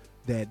you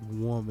that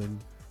woman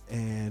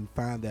and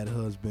find that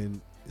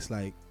husband, it's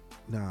like,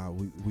 nah,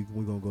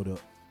 we're gonna go the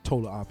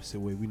total opposite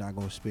way. We're not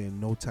gonna spend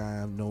no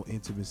time, no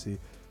intimacy,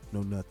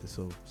 no nothing.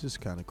 So it's just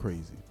kind of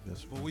crazy.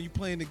 But when you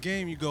playing the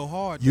game, you go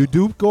hard. You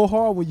do go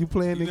hard when you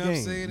playing You the know what I'm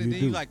game. saying? You And then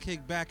do. you like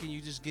kick back and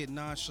you just get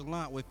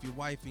nonchalant with your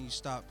wife and you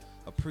stop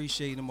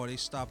appreciating them, or they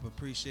stop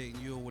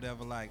appreciating you or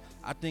whatever. Like,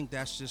 I think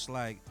that's just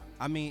like,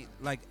 I mean,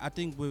 like, I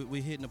think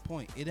we're hitting a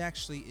point. It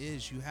actually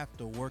is. You have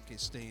to work at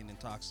staying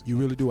intoxicated. You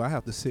really do. I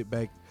have to sit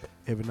back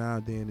every now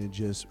and then and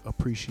just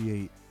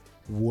appreciate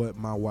what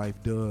my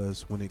wife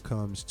does when it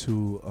comes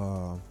to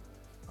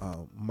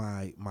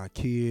my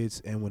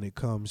kids, and when it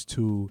comes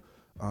to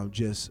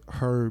just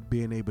her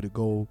being able to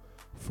go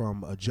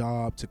from a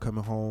job to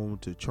coming home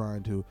to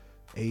trying to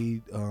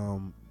aid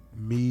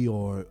me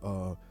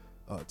or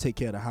take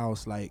care of the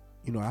house. Like,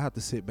 you know, I have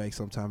to sit back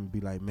sometime and be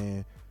like,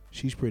 man,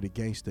 she's pretty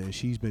gangster, and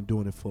she's been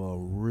doing it for a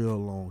real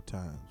long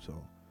time. So,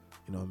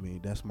 you know what I mean?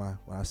 That's when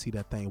I see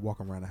that thing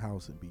walking around the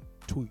house and be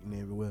tweeting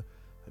everywhere.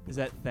 Is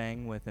that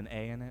thing with an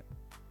A in it?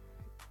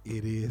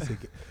 It is.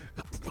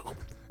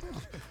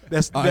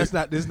 That's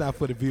not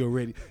for the view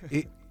already.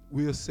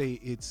 We'll say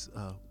it's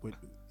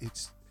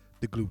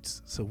the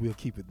glutes, so we'll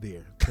keep it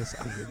there. That's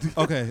how we'll do.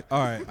 Okay,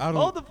 all right. I don't.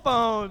 Hold the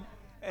phone.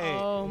 Hey,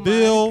 Oh my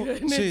Bill,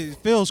 goodness. shit,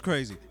 Phil's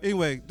crazy.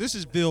 Anyway, this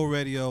is Ville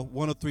Radio,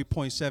 103.7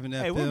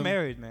 FM. hey, we're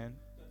married, man.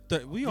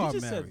 We You are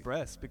just married. said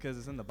breast because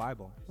it's in the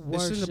Bible.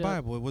 It's in the Worship.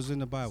 Bible. It was in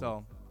the Bible.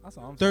 So that's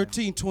all I'm saying.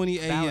 13:20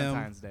 a.m.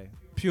 Valentine's Day.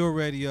 Pure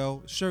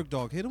Radio. Shirk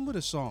Dog, hit him with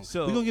a song.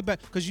 So- We're gonna get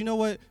back, because you know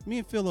what? Me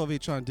and Phil over here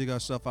trying to dig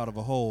ourselves out of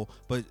a hole,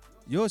 but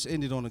yours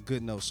ended on a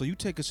good note. So you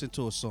take us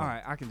into a song. All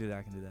right, I can do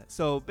that.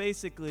 So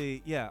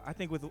basically, yeah, I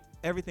think with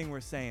everything we're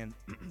saying,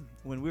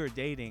 when we were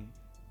dating,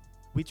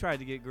 we tried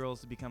to get girls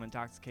to become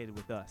intoxicated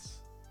with us.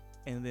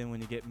 And then when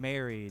you get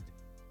married,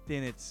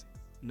 then it's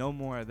no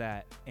more of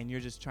that, and you're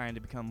just trying to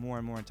become more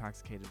and more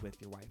intoxicated with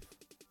your wife.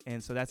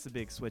 And so that's the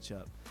big switch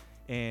up.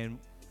 And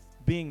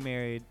being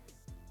married,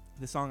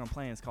 the song I'm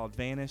playing is called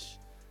Vanish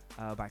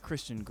by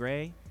Christian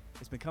Grey.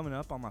 It's been coming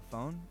up on my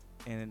phone,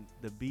 and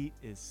the beat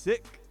is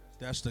sick.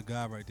 That's the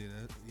guy right there.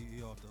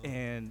 He off the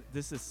And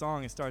this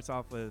song, it starts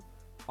off with,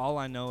 all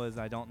I know is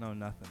I don't know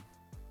nothing.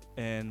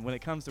 And when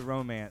it comes to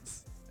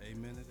romance,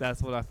 Amen. to that.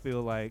 that's what I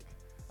feel like.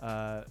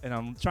 And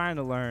I'm trying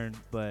to learn,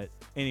 but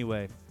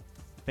anyway,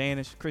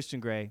 Vanish, Christian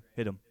Grey,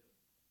 hit him.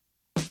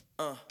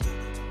 All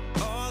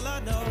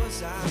I know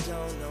is I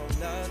don't know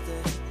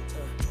nothing.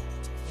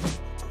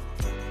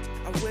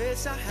 I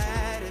wish I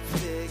had it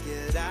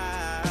figured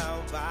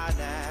out by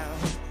now.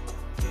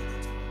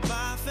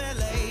 My fair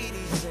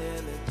lady's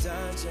in the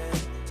dungeon.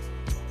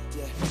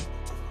 Yeah.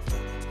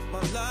 My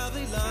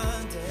lovely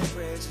London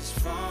bridge is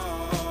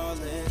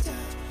falling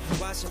down.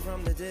 Watching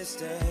from the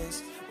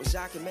distance, wish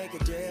I could make a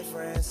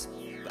difference,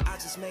 but I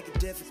just make it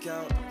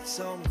difficult.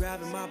 So I'm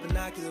grabbing my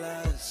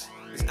binoculars,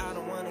 'cause I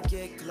don't wanna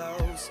get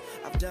close.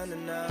 I've done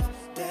enough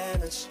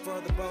damage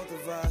for the both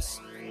of us.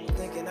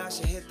 Thinking I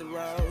should hit the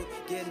road,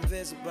 get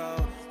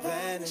invisible,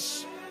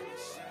 vanish.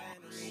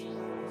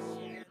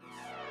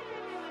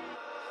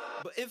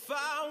 But if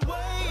I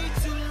wait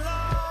too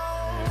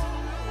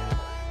long,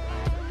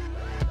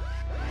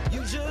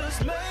 you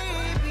just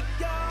may be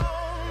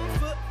gone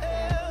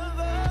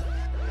forever,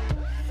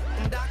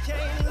 and I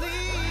can't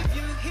leave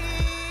you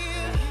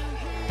here.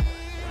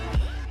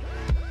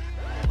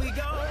 We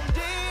gon'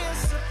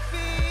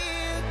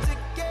 disappear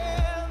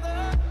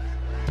together.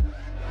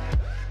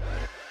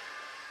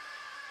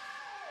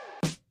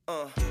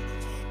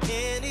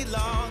 Any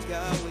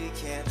longer we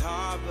can't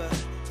harbor.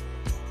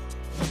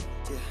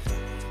 Yeah.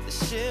 The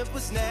ship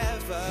was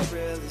never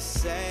really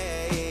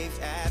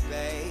safe at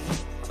bay.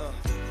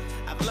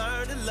 I've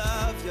learned to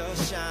love your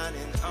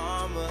shining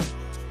armor.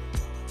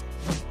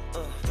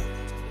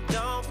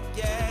 Don't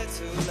forget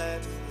to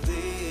let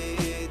me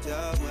lead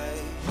the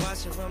way.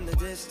 Watching from the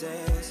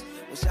distance,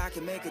 wish I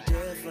could make a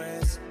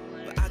difference,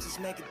 but I just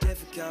make it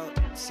difficult.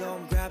 So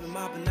I'm grabbing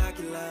my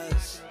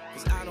binoculars,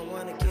 'cause I don't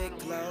wanna get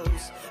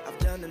close. I've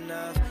done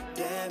enough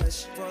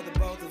damage for the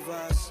both of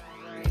us.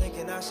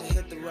 Thinking I should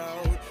hit the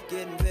road,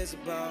 get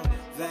invisible,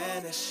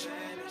 vanish.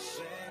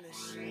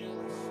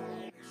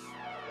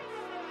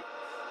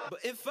 But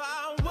if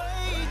I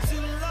wait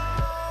too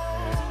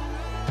long,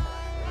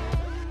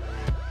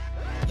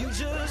 you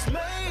just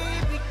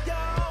may be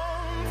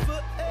gone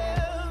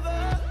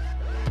forever,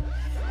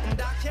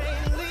 and I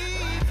can't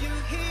leave you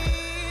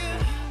here.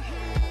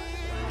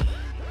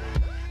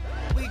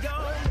 We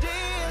gon'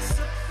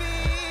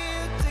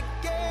 disappear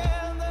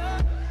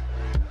together.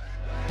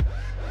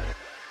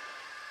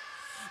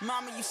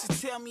 Mama used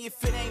to tell me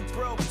if it ain't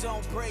broke,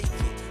 don't break it.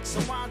 So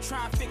why I'm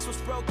trying to fix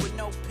what's broke with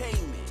no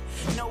payment.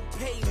 No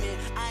payment,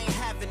 I ain't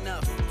have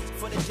enough.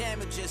 For the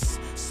damage us.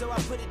 So I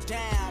put it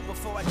down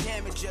before I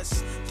damage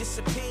us.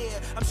 Disappear,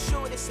 I'm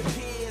sure this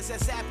appears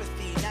as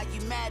apathy. Now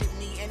you mad at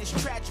me, and it's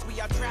tragic. We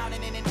are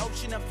drowning in an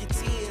ocean of your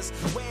tears.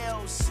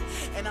 Wells,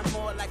 and I'm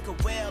more like a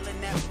whale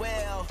in that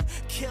well.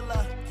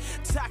 Killer,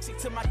 toxic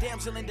to my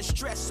damsel in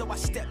distress. So I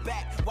step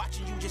back,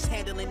 watching you just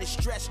handling the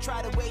stress.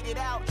 Try to wait it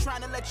out,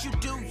 trying to let you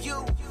do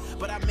you.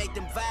 But I make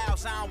them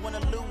vows, I don't wanna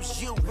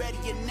lose you. Ready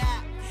or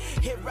not,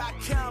 here I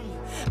come.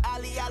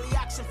 Ali,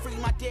 oxen free,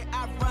 my dear,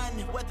 I run.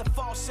 Whether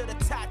falls to the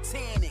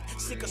Titanic,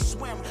 sink or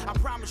swim, I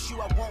promise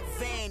you I won't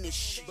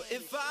vanish. But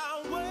if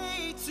I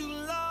wait too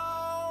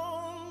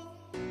long,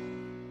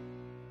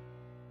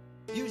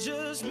 you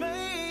just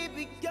may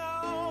be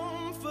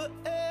gone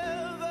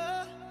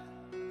forever.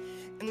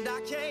 And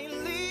I can't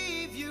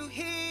leave you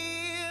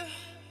here.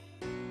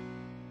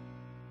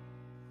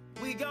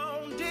 We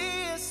gon'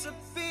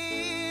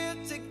 disappear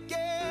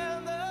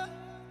together.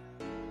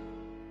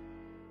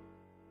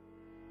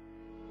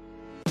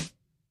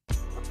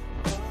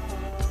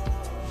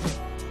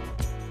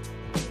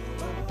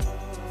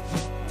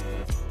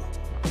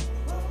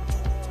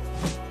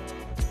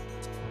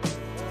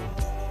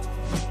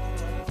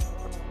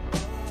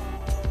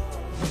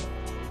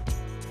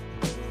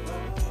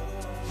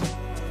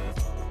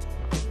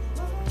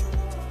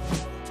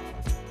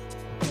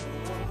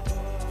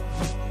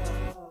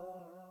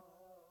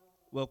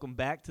 Welcome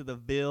back to the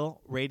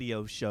Ville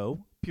Radio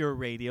Show, Pure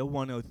Radio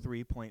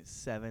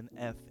 103.7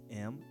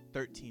 FM,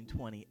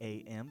 1320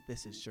 AM.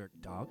 This is Shirk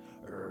Dog.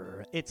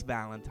 It's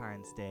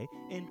Valentine's Day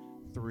in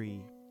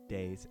 3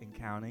 days and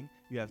counting.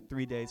 You have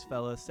 3 days,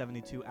 fellas,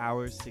 72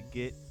 hours to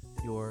get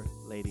your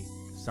lady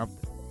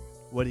something.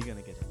 What are you going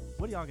to get her?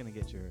 What are y'all going to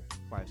get your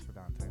wives for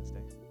Valentine's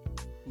Day?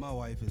 My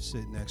wife is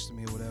sitting next to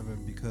me or whatever,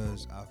 and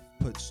because I've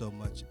put so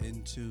much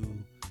into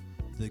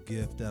the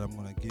gift that I'm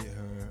going to get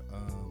her,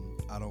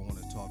 I don't want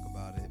to talk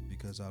about it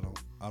because I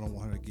don't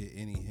want her to get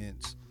any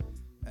hints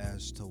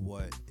as to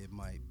what it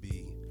might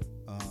be.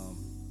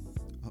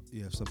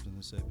 You have something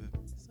to say, babe?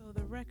 So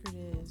the record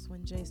is,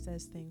 when Jay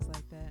says things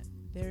like that,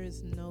 there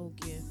is no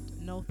gift,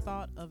 no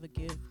thought of a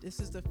gift. This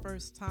is the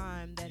first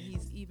time that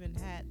he's even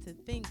had to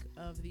think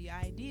of the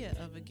idea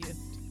of a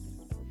gift.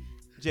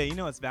 Jay, you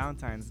know it's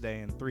Valentine's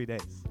Day in 3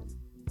 days.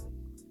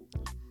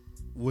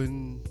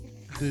 When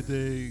did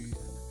they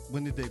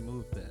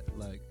move that?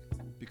 Like,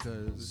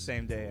 because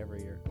Same day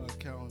every year. my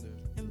calendar.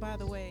 And by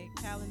the way,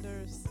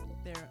 calendars,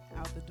 they're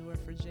out the door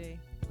for Jay.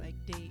 Like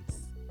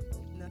dates,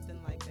 nothing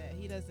like that.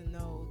 He doesn't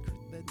know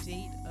the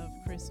date of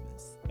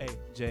Christmas. Hey,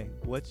 Jay,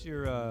 what's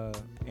your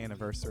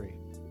anniversary?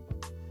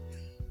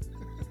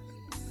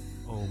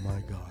 Oh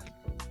my God.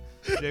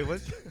 Jay,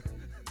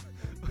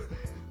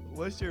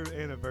 what's your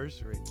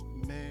anniversary?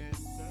 Man,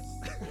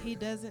 He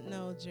doesn't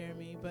know,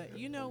 Jeremy, but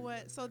you know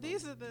what? So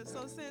since,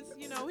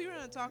 we were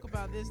going to talk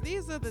about this,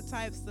 these are the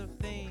types of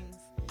things,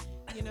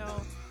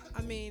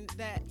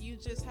 that you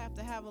just have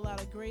to have a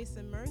lot of grace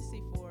and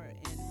mercy for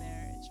in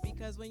marriage.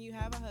 Because when you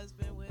have a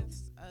husband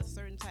with a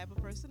certain type of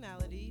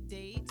personality,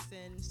 dates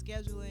and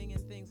scheduling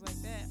and things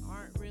like that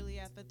aren't really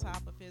at the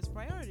top of his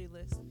priority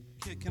list.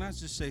 can I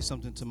just say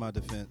something to my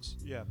defense?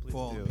 Yeah, please For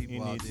all do. the people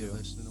You out need there to.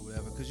 listening or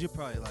whatever, because you're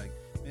probably like,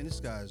 man, this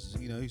guy's,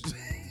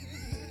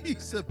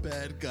 he's a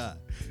bad guy.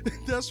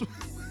 That's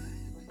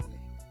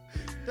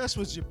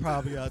what you're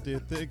probably out there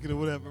thinking or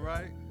whatever,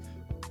 right?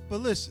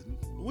 But listen,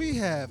 we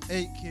have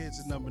 8 kids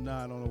at number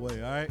 9 on the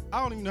way, all right?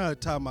 I don't even know how to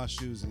tie my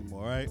shoes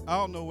anymore, all right? I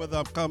don't know whether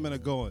I'm coming or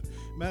going.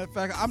 Matter of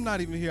fact, I'm not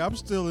even here. I'm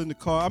still in the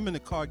car. I'm in the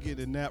car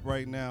getting a nap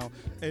right now,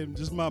 and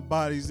just my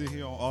body's in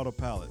here on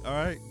autopilot, all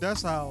right?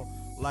 That's how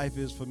life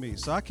is for me.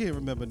 So I can't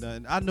remember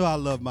nothing. I know I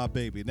love my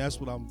baby, and that's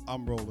what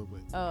I'm rolling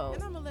with. Oh.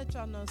 And I'm going to let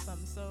y'all know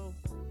something. So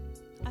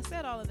I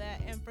said all of that,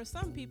 and for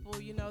some people,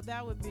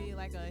 that would be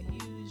like a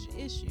huge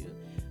issue.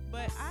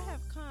 But I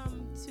have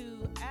come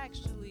to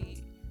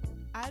actually,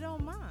 I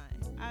don't mind.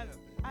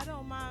 I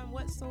don't mind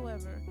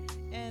whatsoever.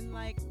 And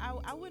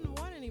I wouldn't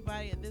want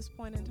anybody at this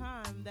point in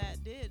time that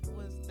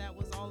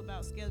was all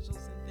about schedules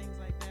and things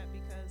like that,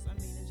 because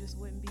it just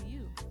wouldn't be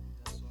you.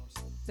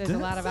 There's a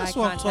lot of eye That's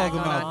what I'm contact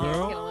talking going about, on here. It's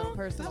girl. getting a little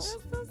personal.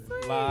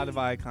 A lot of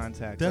eye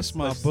contact. That's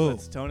my let's, boo.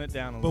 Let's tone it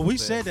down a But little we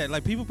bit. said that.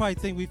 Like, people probably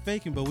think we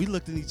faking, but we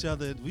looked in each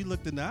other. We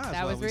looked in the eyes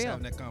That while was we was real.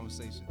 having that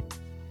conversation.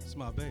 It's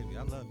my baby.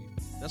 I love you.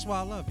 That's why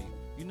I love you.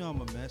 You know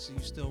I'm a mess, and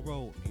you still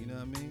roll with me. You know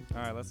what I mean?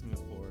 All right, let's move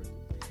forward.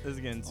 This is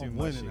getting too I'm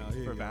mushy winning out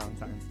here, for y'all.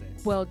 Valentine's Day.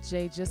 Well,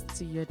 Jay, just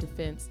to your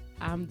defense,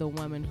 I'm the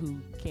woman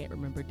who can't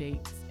remember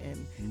dates,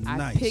 and I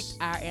Nice. picked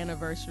our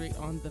anniversary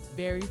on the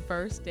very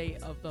first day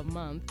of the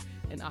month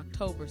in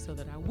October so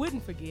that I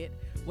wouldn't forget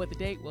what the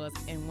date was,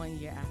 and 1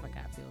 year I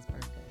forgot Phil's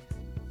birthday.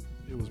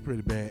 It was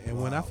pretty bad.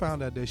 And when I Wow.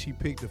 found out that she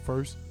picked the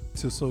first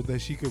so that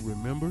she could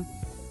remember,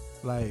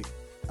 I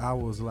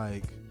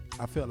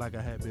felt like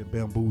I had been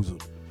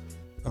bamboozled.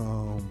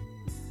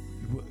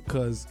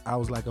 Because I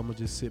was like, I'm going to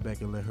just sit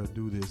back and let her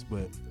do this.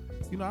 But,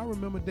 I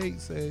remember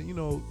dates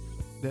and,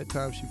 that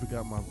time she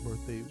forgot my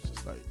birthday. It was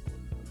just like,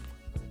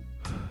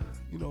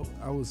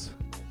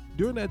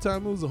 during that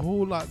time, it was a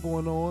whole lot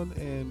going on.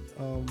 And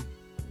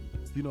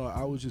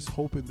I was just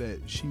hoping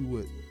that she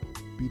would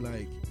be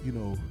like,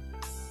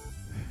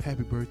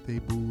 happy birthday,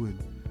 boo, and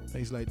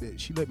things like that.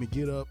 She let me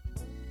get up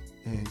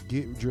and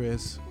get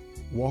dressed,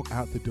 walk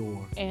out the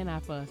door, And I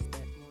fussed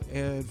that morning.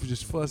 and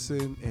just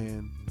fussing,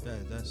 and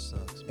That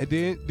sucks. and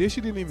then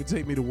she didn't even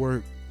take me to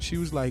work. She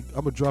was like,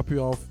 "I'm gonna drop you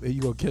off, and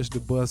you gonna catch the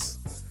bus."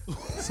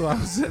 So I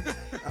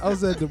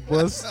was at the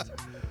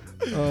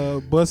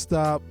bus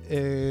stop,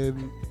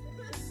 and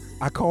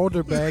I called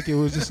her back. It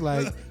was just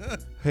like,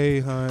 "Hey,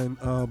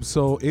 hon,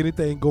 so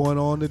anything going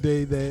on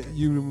today that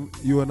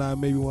you and I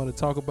maybe want to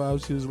talk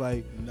about?" She was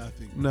like,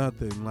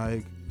 "Nothing."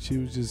 Like she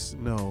was just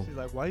no. She's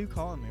like, why are you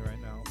calling me right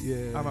now?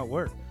 Yeah, I'm at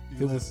work.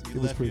 It was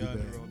pretty bad.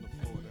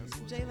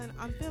 Jalen,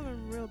 I'm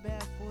feeling real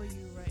bad for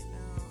you right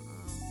now.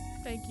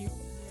 Thank you.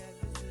 Yeah,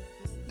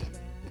 this is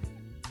bad.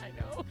 I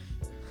know.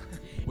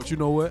 But you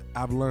know what?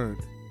 I've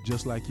learned,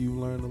 just like you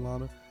learned,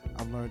 Alana.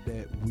 I've learned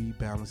that we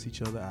balance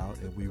each other out,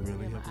 and we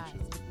really help each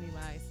other. Look me in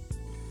my eyes.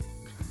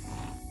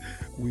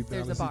 We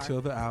There's a balance each bar.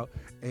 other out,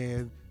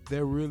 and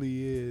there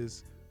really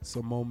is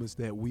some moments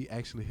that we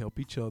actually help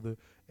each other,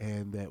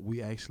 and that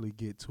we actually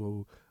get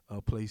to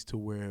a place to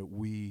where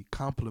we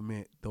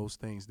complement those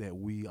things that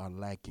we are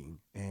lacking,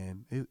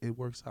 and it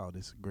works out.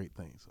 It's a great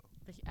thing. So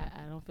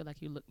I don't feel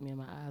like you looked me in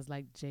my eyes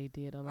like Jay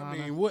did, Alana. I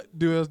mean, what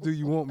else do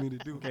you want me to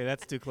do? Okay,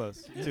 that's too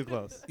close. Too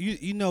close.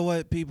 You know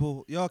what,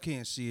 people? Y'all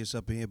can't see us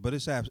up in here, but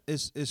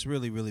it's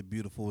really, really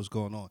beautiful what's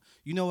going on.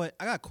 You know what?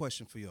 I got a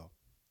question for y'all.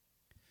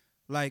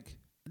 Like,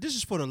 this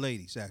is for the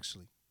ladies,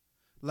 actually.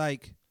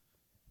 Like,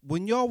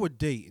 when y'all were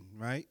dating,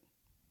 right?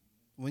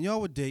 When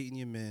y'all were dating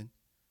your men,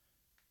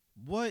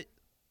 what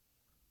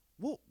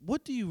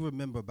do you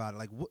remember about it?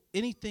 Like,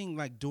 anything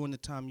like during the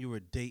time you were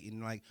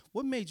dating, like,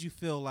 what made you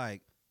feel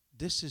like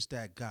this is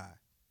that guy?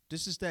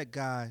 This is that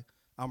guy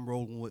I'm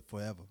rolling with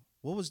forever.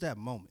 What was that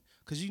moment?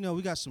 Because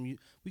we got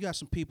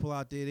some people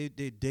out there,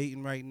 they're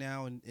dating right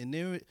now, and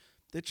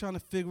they're trying to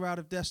figure out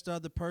if that's the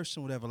other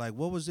person, whatever. Like,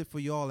 what was it for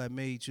y'all that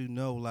made you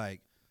know,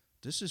 like,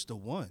 this is the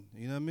one?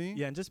 You know what I mean?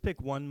 Yeah, and just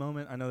pick one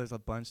moment. I know there's a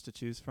bunch to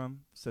choose from,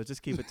 so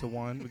just keep it to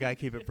one. We gotta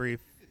keep it brief.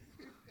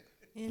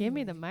 Give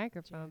me the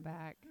microphone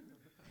back.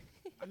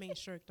 I mean,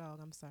 Shirk Dog,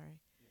 I'm sorry.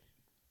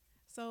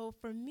 So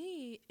for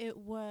me, it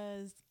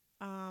was,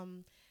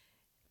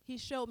 he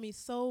showed me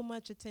so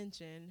much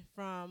attention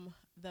from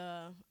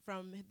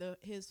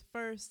his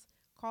first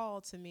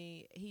call to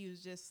me. He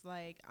was just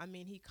like, I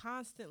mean, he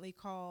constantly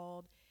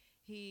called.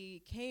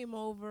 He came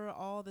over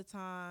all the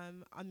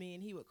time. I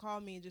mean, he would call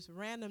me just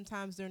random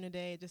times during the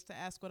day just to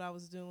ask what I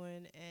was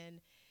doing, and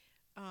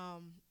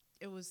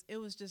it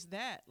was just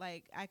that.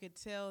 Like, I could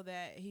tell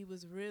that he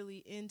was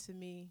really into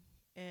me,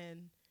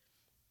 and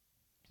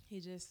he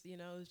just, it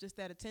was just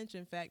that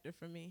attention factor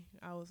for me.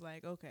 I was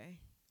like, okay,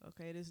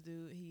 this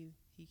dude, he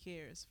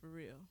cares for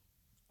real.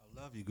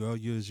 I love you, girl.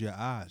 Use your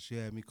eyes. You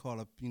had me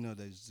call up,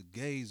 there's the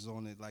gaze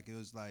on it, like it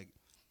was like,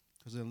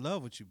 I was in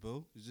love with you,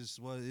 boo. It's just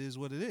what it is,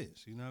 what it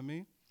is. You know what I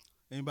mean?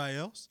 Anybody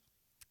else?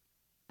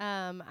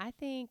 I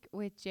think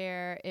with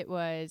Jer, it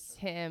was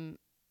him.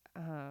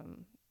 I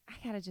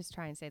gotta just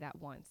try and say that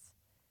once.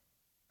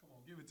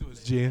 Give it to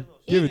us, Jen.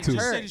 Give it to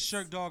Just us. say the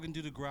Shirk Dog and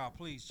do the growl,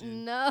 please,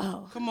 Jen.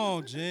 No. Come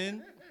on,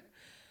 Jen.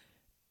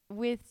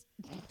 With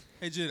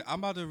Hey, Jen, I'm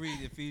about to read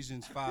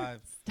Ephesians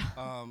 5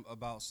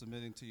 about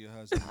submitting to your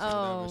husband and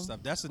Oh. whatever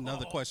stuff. That's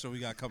another question we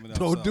got coming up.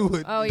 Don't so. do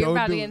it. oh, you're Don't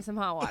about to do get it. in some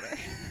hot water.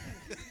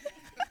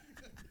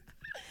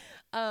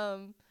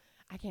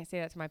 I can't say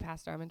that to my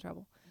pastor. I'm in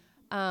trouble.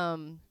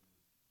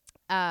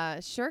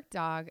 Shirk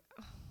Dog.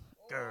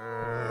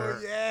 Oh,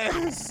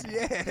 yes,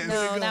 yes.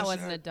 No, that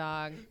wasn't a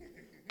dog.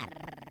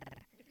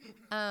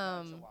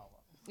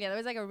 Yeah, there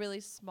was like a really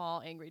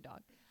small angry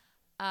dog.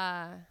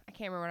 I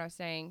can't remember what I was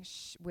saying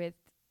with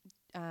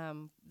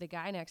the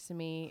guy next to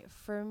me.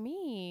 For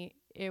me,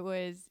 it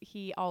was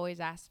he always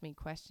asked me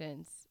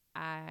questions.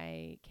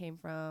 I came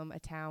from a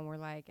town where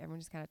like everyone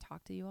just kind of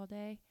talked to you all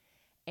day,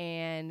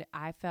 and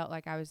I felt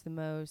like I was the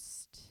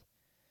most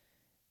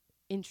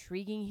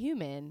intriguing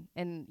human,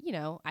 and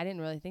I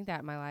didn't really think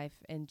that in my life.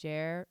 And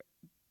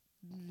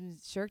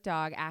Shirk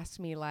Dog asked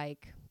me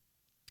like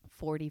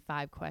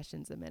 45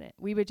 questions a minute.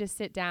 We would just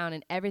sit down,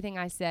 and everything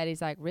I said,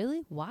 he's like,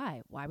 really?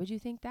 Why would you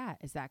think that?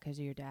 Is that because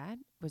of your dad?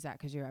 Was that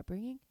because of your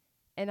upbringing?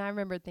 And I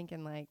remember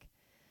thinking like,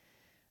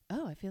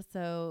 oh, I feel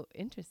so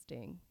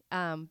interesting.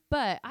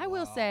 But I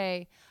will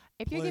say,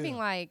 if you're giving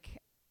like,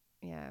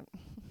 yeah,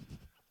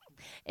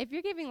 if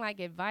you're giving like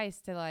advice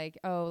to like,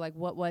 oh, like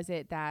what was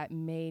it that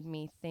made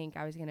me think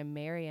I was going to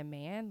marry a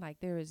man? Like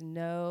there was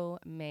no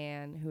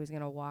man who was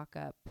going to walk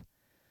up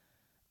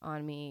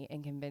on me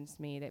and convince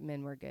me that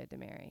men were good to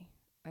marry.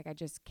 Like I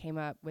just came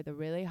up with a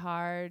really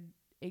hard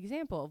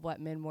example of what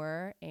men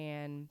were,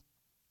 and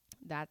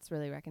that's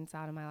really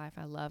reconciled in my life.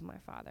 I love my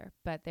father,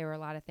 but there were a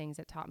lot of things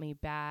that taught me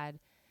bad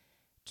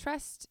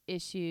trust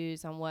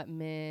issues on what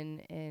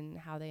men and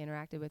how they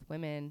interacted with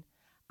women.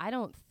 I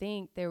don't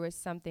think there was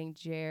something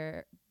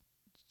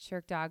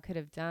Shirk Dog could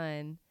have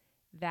done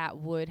that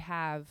would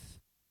have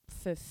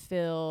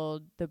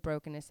fulfilled the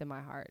brokenness in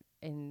my heart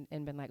and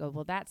been like, oh,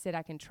 well, that's it.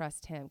 I can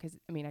trust him. Because,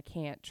 I mean, I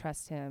can't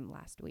trust him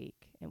last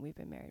week. And we've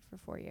been married for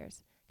 4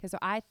 years. Because so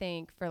I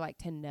think for, like,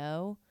 to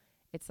know,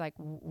 it's like,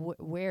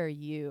 where are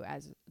you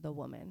as the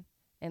woman?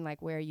 And,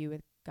 like, where are you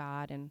with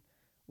God? And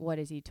what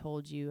has he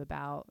told you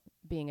about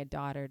being a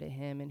daughter to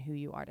him and who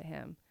you are to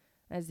him?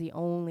 That's the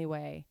only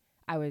way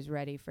I was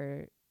ready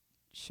for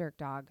Shirk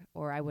Dog,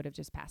 or I would have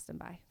just passed him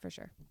by, for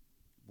sure.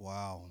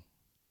 Wow.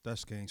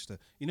 That's gangster.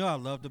 You know what I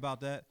loved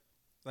about that?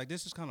 Like,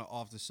 this is kind of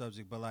off the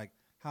subject, but like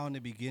how in the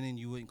beginning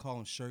you wouldn't call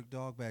him Shirk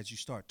Dog, but as you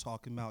start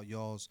talking about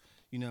y'all's,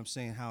 you know what I'm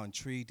saying, how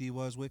intrigued he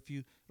was with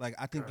you. Like,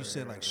 I think you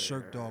said like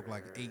Shirk Dog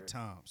like 8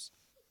 times.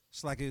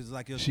 It's like it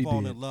was She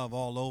falling did. in love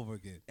all over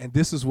again. And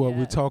this is what Yeah.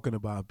 we're talking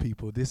about,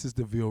 people. This is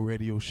the Ville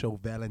Radio Show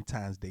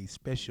Valentine's Day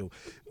special,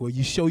 where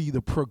you show you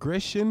the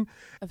progression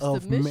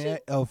Of submission?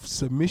 of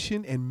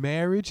submission and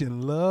marriage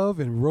and love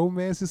and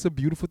romance. It's a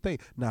beautiful thing.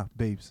 Now,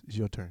 babes, it's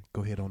your turn.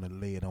 Go ahead on and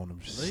lay it on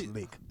them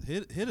slick.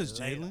 Hit us,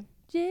 Jalen.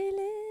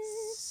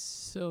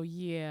 So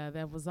yeah,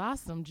 that was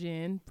awesome,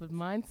 Jen. But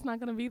mine's not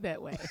gonna be that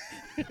way.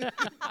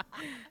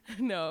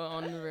 No,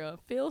 on the real,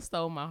 Phil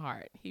stole my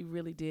heart. He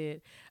really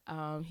did.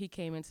 He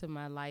came into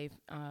my life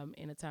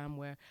in a time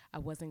where I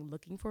wasn't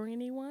looking for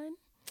anyone.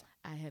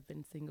 I had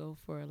been single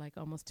for like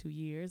almost 2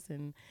 years,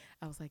 and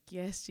I was like,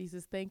 yes,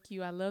 Jesus, thank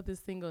you. I love this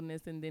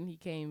singleness. And then he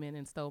came in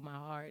and stole my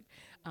heart.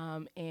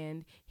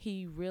 And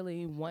he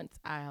really, once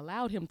I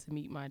allowed him to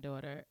meet my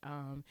daughter,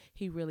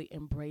 he really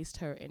embraced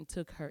her and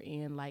took her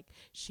in like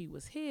she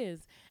was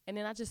his. And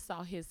then I just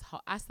saw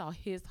I saw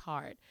his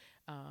heart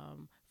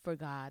for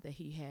God that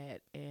he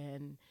had.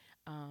 And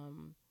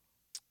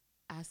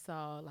I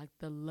saw like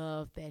the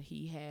love that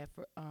he had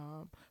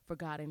for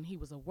God, and he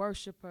was a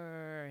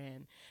worshiper,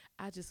 and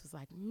I just was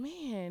like,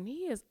 man,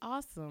 he is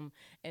awesome.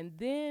 And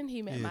then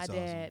he met my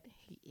dad.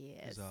 He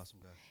is. He's an awesome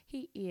guy.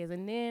 He is.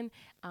 And then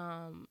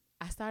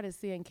I started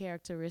seeing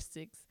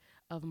characteristics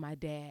of my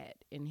dad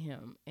in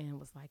him, and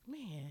was like,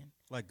 man,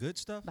 Like good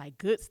stuff? like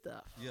good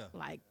stuff. Yeah.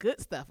 Like good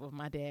stuff with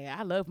my dad.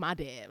 I love my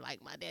dad.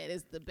 Like my dad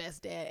is the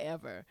best dad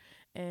ever.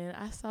 And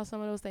I saw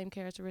some of those same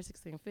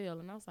characteristics in Phil,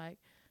 and I was like,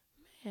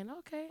 man,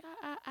 okay,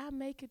 I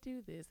may could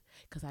do this,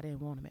 because I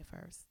didn't want him at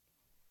first.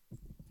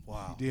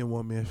 Wow. She didn't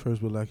want me at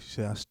first, but like you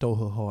said, I stole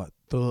her heart.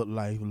 Thug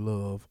life,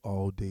 love,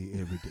 all day,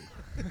 every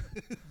day.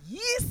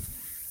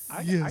 Yes.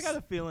 I Yes. got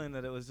a feeling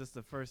that it was just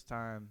the first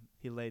time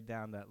he laid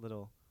down that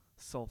little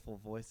soulful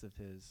voice of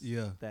his.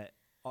 Yeah. That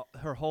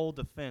her whole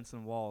defense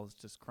and walls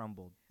just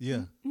crumbled.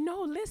 Yeah.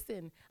 No,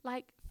 listen.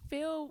 Like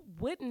Phil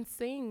wouldn't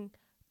sing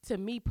to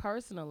me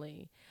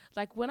personally.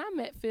 Like when I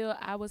met Phil,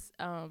 I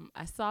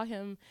saw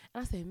him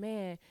and I said,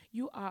 man,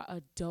 you are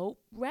a dope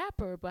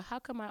rapper, but how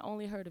come I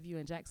only heard of you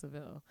in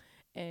Jacksonville?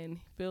 And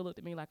Phil looked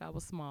at me like I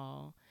was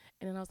small.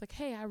 And then I was like,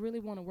 hey, I really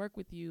want to work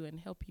with you and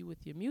help you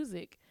with your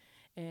music.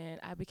 And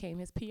I became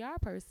his PR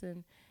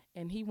person,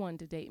 and he wanted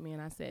to date me.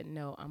 And I said,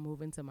 no, I'm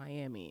moving to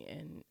Miami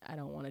and I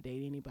don't want to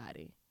date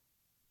anybody.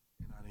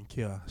 And I didn't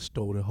care. I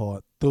stole her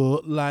heart.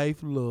 Thug life,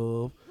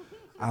 love.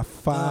 I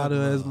fired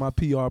her as my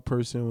PR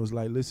person. Was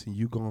like, listen,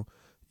 you gon'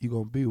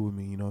 be with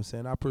me. You know what I'm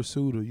saying? I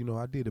pursued her. You know,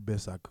 I did the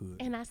best I could.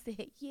 And I said,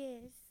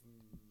 yes.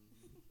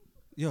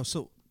 Yo,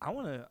 so I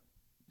want to,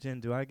 Jen,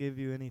 do I give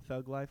you any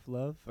thug life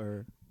love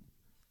or?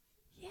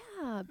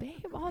 Yeah,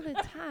 babe, all the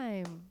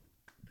time.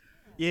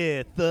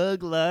 Yeah,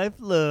 thug life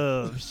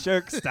love,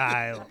 Shirk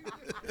style.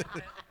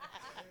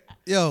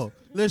 Yo,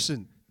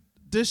 listen,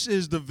 this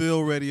is the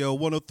Ville Radio,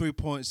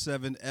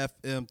 103.7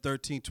 FM,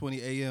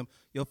 1320 AM.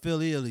 Yo,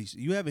 Phil Elise,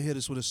 you haven't hit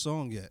us with a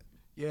song yet.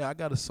 Yeah, I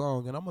got a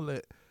song, and I'm going to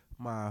let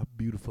my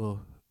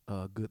beautiful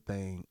good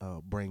thing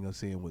bring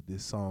us in with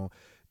this song.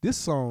 This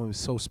song is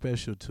so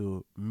special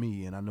to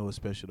me, and I know it's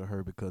special to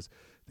her because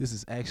this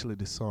is actually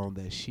the song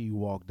that she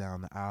walked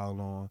down the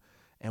aisle on.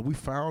 And we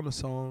found the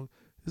song.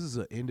 This is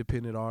an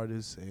independent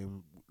artist,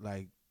 and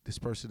like this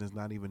person is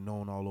not even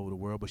known all over the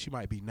world, but she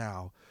might be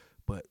now.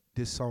 But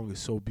this song is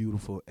so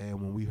beautiful, and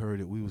when we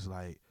heard it, we was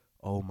like,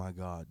 oh my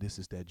God, this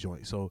is that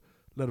joint. So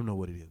let them know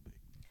what it is, babe.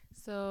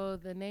 So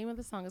the name of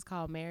the song is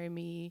called Marry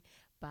Me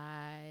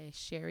by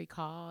Sherry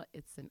Call.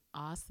 It's an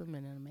awesome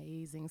and an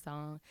amazing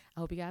song.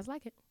 I hope you guys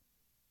like it.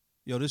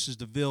 Yo, this is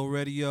the Ville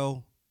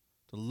Radio.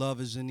 The love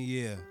is in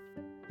the air.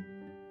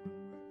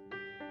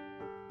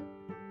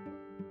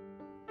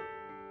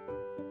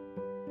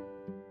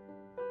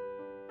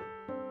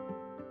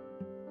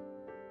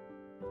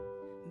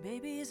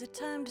 Baby, is it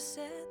time to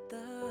set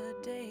the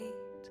date?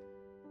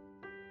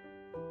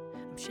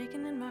 I'm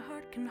shaking and my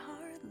heart can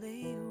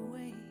hardly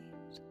wait.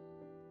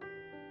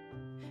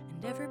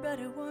 And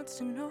everybody wants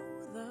to know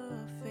the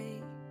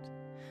fate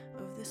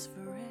of this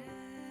forever.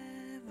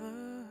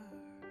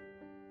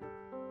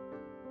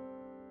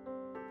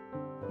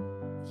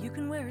 You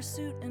can wear a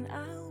suit and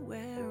I'll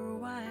wear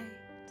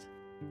white.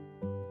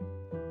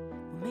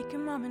 We'll make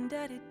your mom and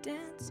daddy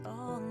dance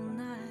all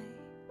night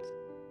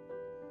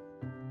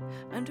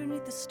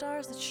underneath the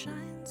stars that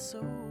shine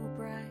so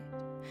bright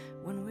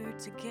when we're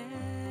together.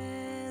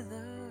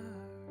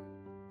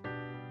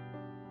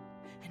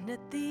 And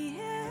at the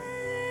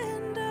end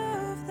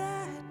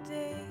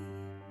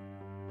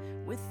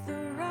with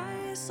the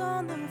rice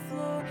on the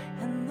floor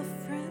and the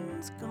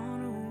friends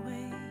gone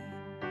away.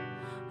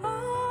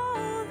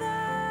 All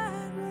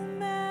that will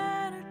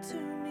matter to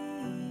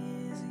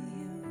me is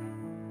you.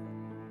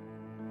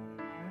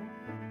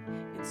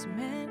 It's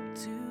meant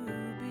to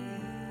be.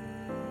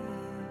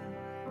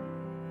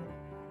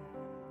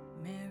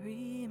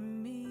 Marry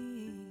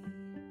me.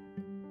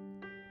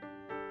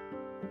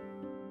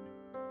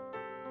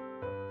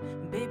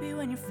 Baby,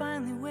 when you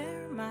finally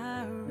wear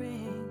my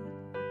ring,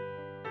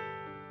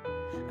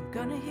 I'm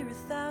gonna hear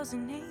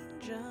 1,000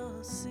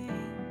 angels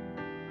sing,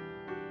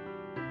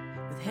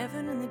 with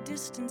heaven in the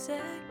distance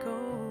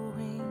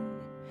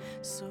echoing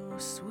so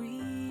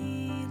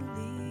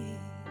sweetly.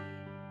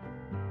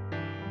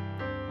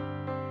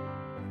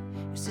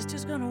 Your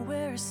sister's gonna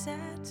wear a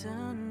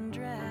satin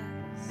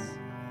dress.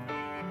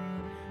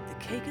 The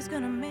cake is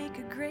gonna make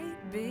a great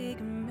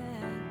big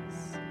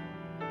mess.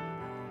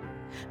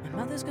 My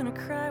mother's gonna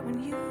cry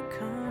when you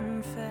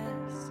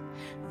confess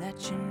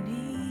that you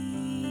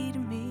need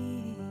me.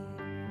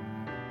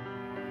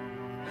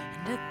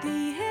 And at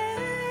the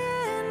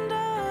end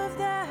of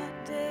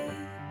that day,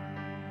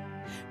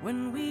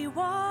 when we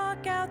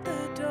walk out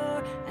the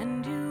door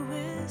and you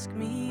whisk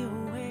me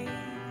away,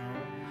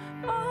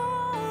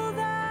 all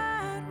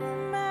that will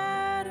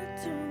matter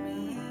to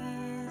me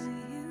is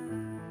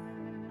you.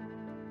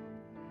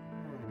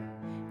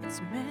 It's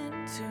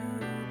meant to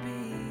be.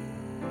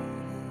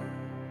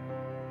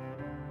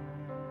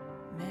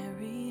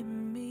 Marry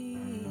me.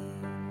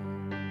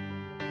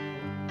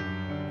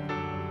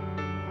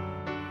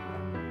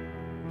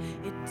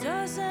 It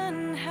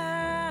doesn't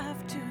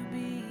have to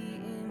be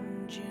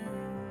in June.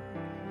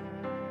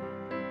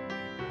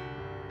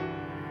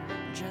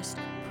 Just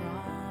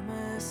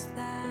promise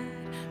that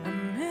a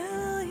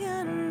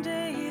million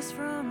days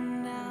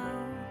from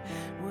now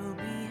will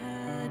be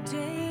a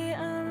day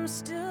I'm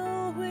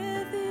still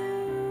with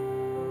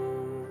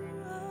you.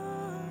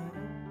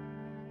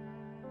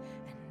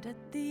 And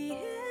at the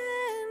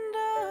end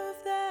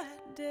of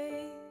that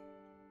day,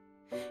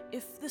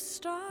 if the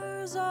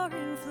stars are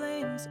in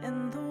flames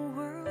and the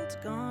world's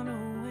gone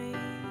away,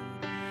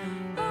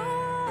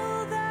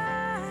 all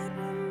that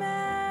will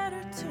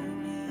matter to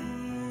me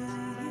is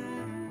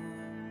you.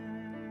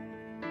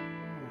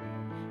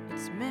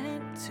 It's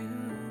meant to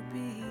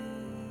be.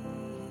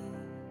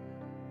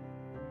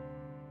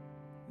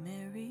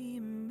 Marry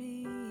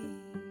me.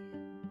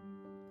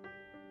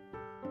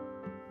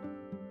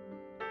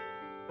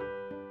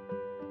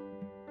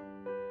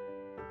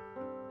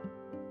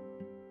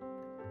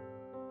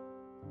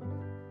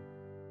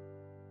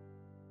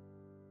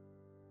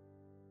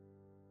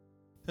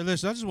 Hey,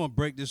 listen, I just want to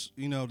break this,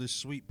 this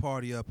sweet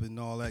party up and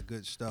all that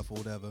good stuff or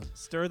whatever.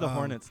 Stir the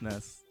hornet's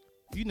nest.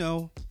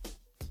 We're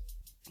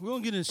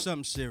gonna get into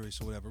something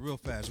serious or whatever real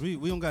fast. We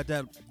don't got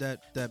that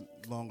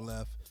long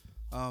left.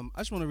 I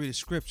just want to read a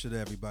scripture to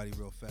everybody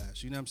real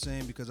fast. You know what I'm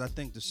saying? Because I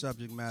think the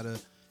subject matter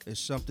is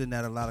something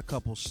that a lot of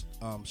couples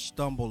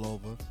stumble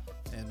over,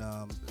 and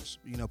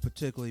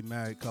particularly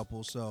married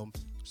couples. So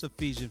it's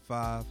Ephesians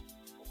 5.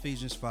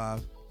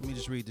 Let me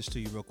just read this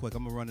to you real quick.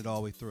 I'm gonna run it all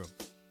the way through.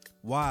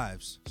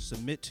 Wives,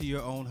 submit to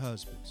your own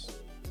husbands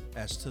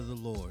as to the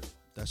Lord.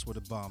 That's where the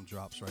bomb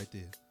drops right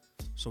there.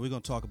 So we're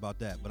going to talk about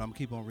that, but I'm going to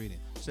keep on reading.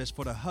 It says,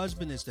 for the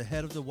husband is the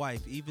head of the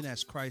wife, even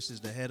as Christ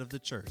is the head of the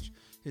church.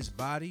 His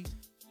body.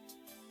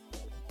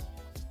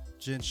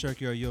 Jen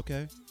Shirky, are you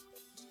okay?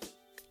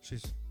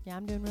 Yeah,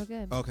 I'm doing real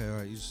good. Okay, all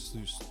right. You just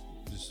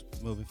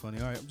moving funny.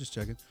 All right, I'm just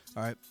checking.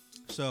 All right.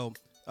 So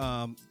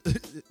for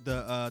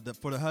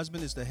the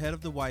husband is the head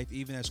of the wife,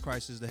 even as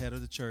Christ is the head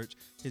of the church,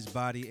 his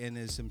body, and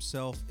is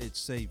himself its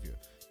Savior.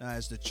 Now,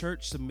 as the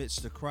church submits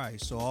to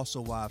Christ, so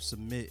also wives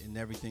submit in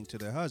everything to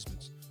their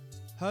husbands.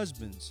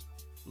 Husbands,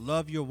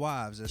 love your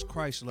wives as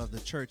Christ loved the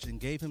church and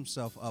gave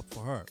himself up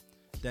for her,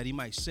 that he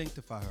might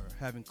sanctify her,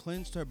 having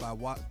cleansed her by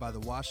the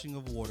washing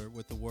of water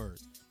with the word,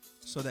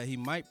 so that he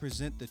might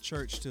present the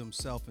church to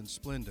himself in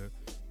splendor,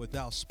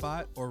 without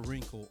spot or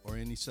wrinkle or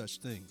any such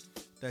thing,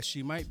 that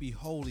she might be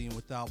holy and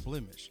without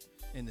blemish.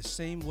 In the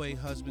same way,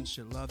 husbands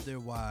should love their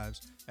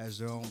wives as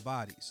their own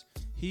bodies.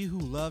 He who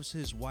loves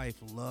his wife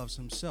loves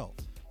himself,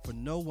 for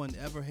no one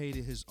ever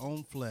hated his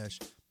own flesh,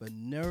 but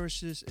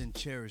nourishes and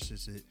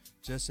cherishes it,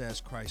 just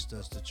as Christ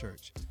does the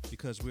church,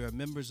 because we are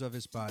members of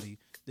his body.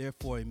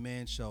 Therefore a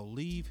man shall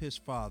leave his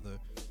father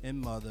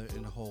and mother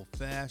and hold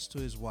fast to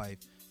his wife,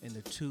 and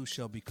the two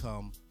shall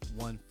become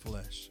one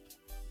flesh.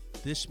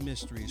 This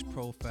mystery is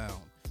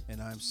profound,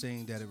 and I am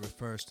saying that it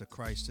refers to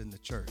Christ and the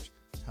church.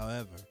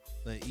 However,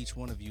 let each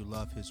one of you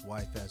love his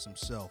wife as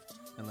himself,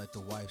 and let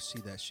the wife see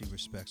that she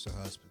respects her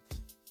husband.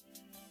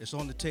 It's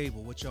on the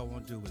table. What y'all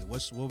want to do with it?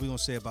 What we going to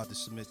say about the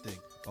submit thing?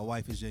 My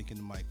wife is yanking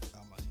the mic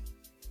out my hand.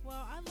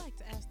 Well, I'd like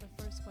to ask the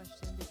first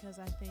question because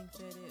I think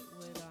that it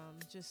would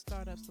just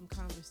start up some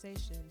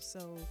conversation.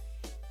 So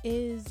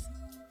is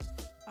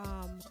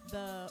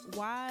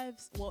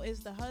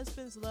the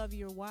husbands love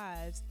your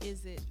wives,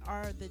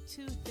 are the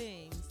two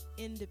things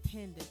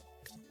independent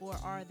or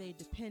are they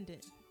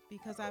dependent?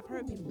 Because I've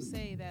heard people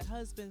say that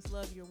husbands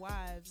love your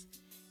wives,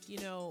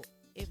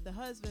 if the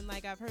husband,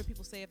 like I've heard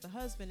people say, if the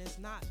husband is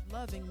not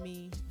loving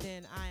me,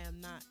 then I am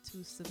not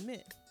to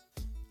submit.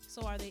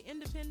 So are they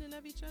independent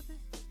of each other?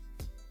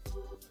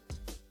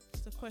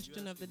 It's the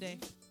question of the day.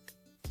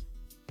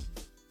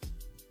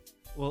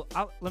 Well,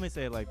 let me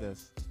say it like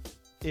this.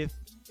 If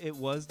it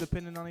was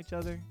dependent on each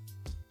other,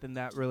 then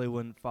that really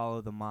wouldn't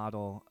follow the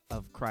model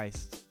of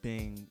Christ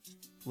being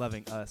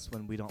loving us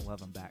when we don't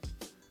love him back.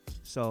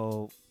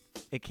 So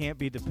it can't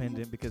be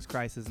dependent because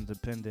Christ isn't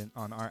dependent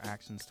on our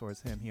actions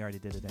towards him. He already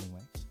did it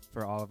anyway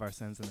for all of our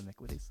sins and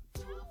iniquities.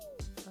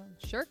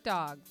 Shirk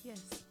dog.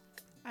 Yes,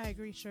 I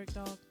agree, Shirk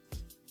Dog.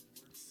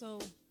 So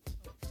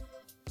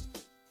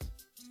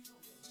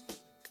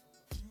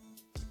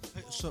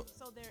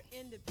they're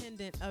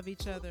independent of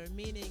each other,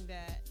 meaning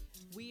that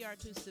we are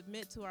to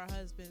submit to our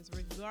husbands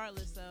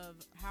regardless of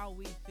how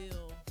we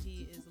feel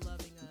he is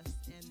loving us,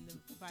 and the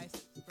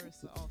vice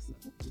versa also.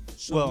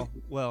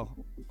 Well,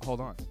 hold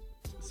on.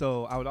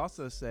 So I would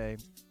also say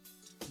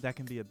that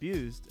can be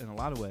abused in a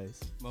lot of ways.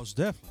 Most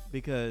definitely.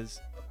 Because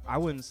I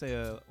wouldn't say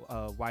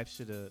a wife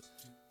should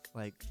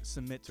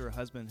submit to her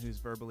husband who's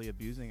verbally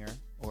abusing her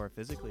or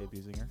physically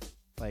abusing her.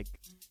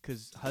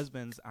 Because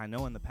husbands, I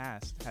know in the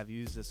past, have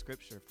used this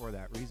scripture for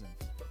that reason.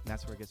 And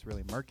that's where it gets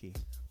really murky.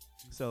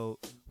 So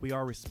we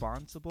are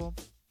responsible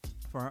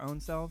for our own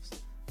selves,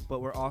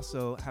 but we're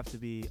also have to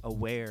be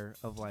aware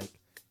of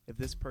if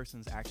this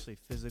person's actually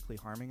physically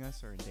harming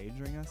us or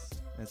endangering us,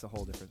 then it's a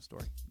whole different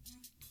story.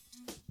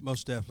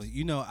 Most definitely.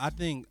 I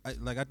think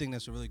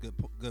that's a really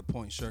good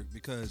point, Shirk,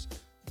 because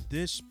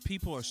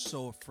people are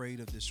so afraid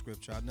of this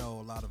scripture. I know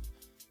a lot of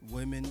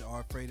women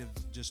are afraid of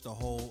just the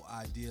whole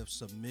idea of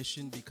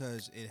submission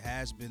because it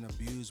has been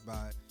abused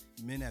by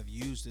men. Have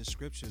used this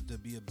scripture to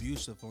be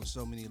abusive on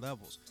so many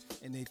levels,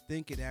 and they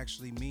think it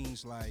actually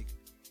means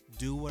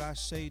do what I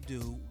say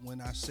do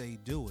when I say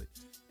do it.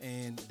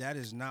 And that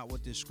is not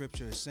what this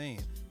scripture is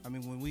saying. I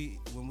mean, when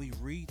we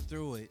read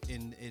through it,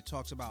 and it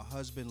talks about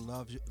husband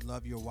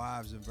love your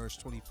wives in verse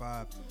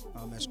 25,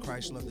 as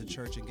Christ loved the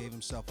church and gave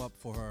himself up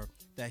for her,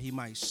 that he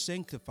might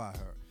sanctify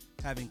her,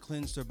 having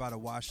cleansed her by the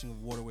washing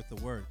of water with the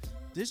word.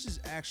 This is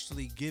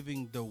actually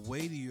giving the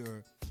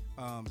weightier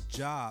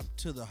job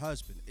to the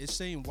husband. It's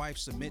saying,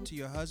 wives, submit to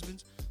your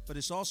husbands, but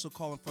it's also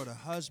calling for the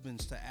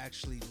husbands to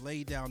actually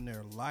lay down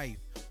their life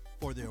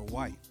for their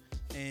wife.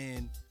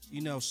 And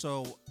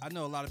so I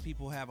know a lot of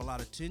people have a lot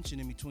of tension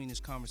in between this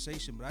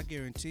conversation, but I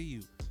guarantee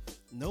you,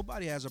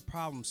 nobody has a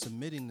problem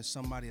submitting to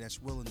somebody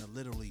that's willing to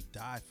literally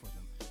die for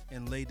them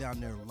and lay down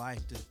their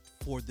life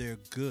for their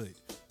good.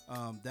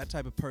 That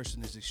type of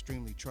person is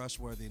extremely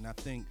trustworthy, and I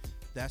think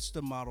that's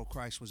the model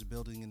Christ was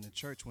building in the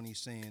church when he's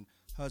saying,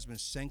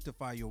 husbands,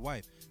 sanctify your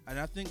wife. And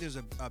I think there's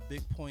a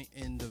big point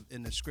in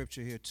the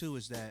scripture here too,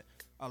 is that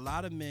a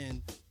lot of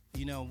men,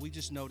 we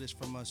just noticed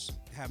from us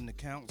having to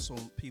counsel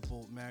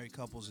people, married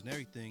couples and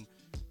everything,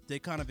 they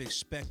kind of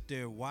expect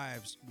their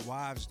wives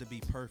to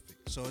be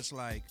perfect. So it's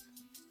like,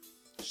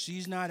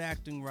 she's not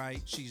acting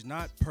right, she's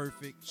not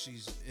perfect,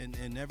 she's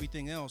and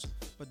everything else,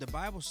 but the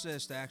Bible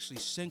says to actually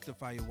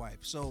sanctify your wife.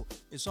 So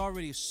it's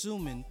already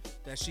assuming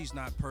that she's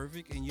not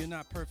perfect, and you're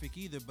not perfect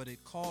either, but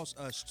it calls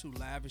us to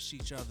lavish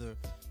each other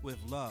with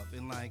love.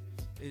 And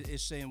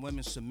it's saying,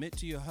 women, submit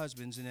to your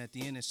husbands, and at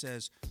the end it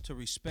says to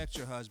respect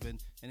your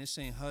husband, and it's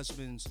saying,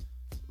 husbands,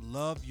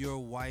 love your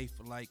wife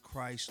like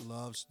Christ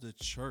loves the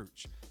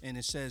church. And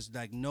it says,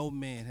 no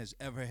man has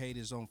ever hated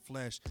his own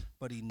flesh,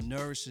 but he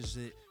nourishes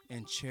it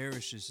and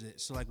cherishes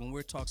it. So when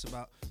we're talking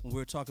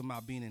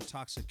about being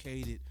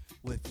intoxicated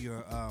with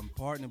your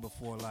partner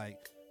before,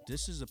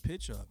 this is a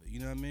picture of it. You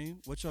know what I mean?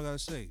 What y'all gotta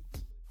say?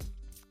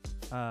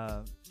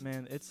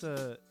 Man, it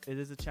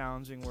is a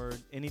challenging word.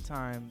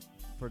 Anytime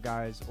for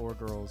guys or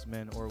girls,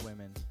 men or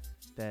women,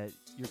 that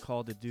you're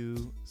called to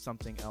do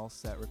something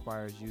else that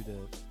requires you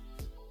to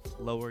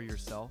lower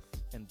yourself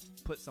and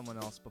put someone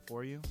else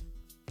before you,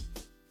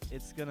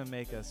 it's going to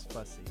make us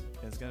fussy.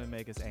 It's going to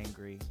make us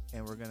angry,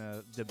 and we're going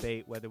to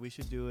debate whether we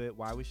should do it,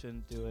 why we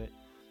shouldn't do it.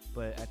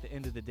 But at the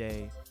end of the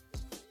day,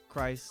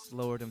 Christ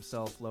lowered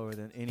himself lower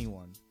than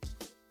anyone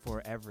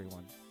for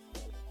everyone.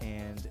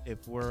 And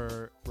if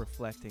we're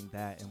reflecting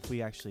that, and if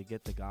we actually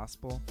get the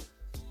gospel,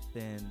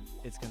 then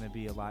it's going to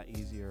be a lot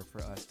easier for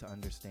us to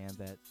understand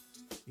that,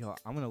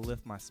 I'm going to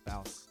lift my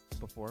spouse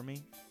before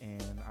me,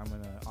 and I'm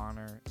going to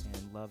honor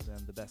and love them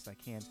the best I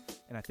can.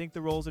 And I think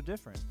the roles are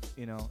different.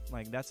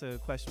 That's a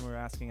question we're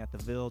asking at the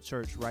Ville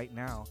Church right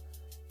now.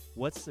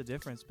 What's the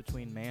difference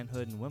between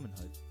manhood and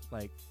womanhood?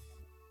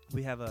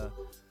 We have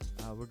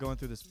we're going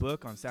through this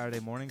book on Saturday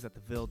mornings at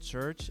the Ville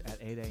Church at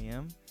 8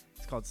 a.m.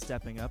 It's called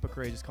Stepping Up, A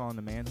Courageous Call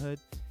into Manhood.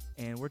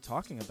 And we're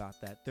talking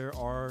about that. There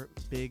are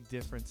big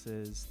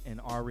differences in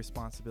our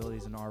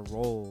responsibilities and our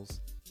roles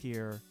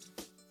here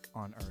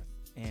on earth.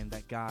 And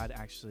that God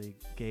actually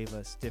gave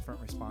us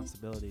different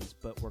responsibilities,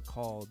 but we're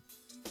called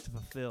to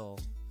fulfill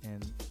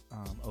and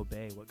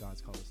obey what God's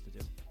called us to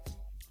do.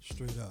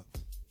 Straight up.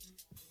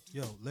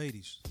 Yo,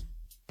 ladies,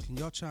 can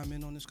y'all chime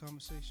in on this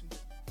conversation?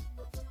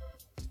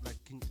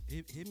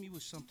 Hit me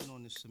with something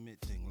on this submit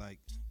thing.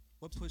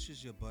 What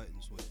pushes your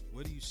buttons?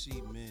 Where do you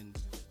see men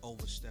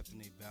overstepping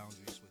their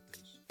boundaries with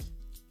this?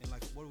 And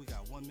like, what do we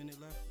got? 1 minute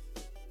left?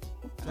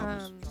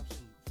 Drop some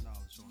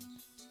knowledge on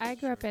us. I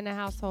grew up in a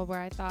household where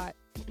I thought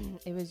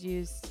it was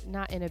used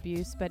not in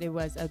abuse, but it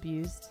was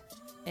abused.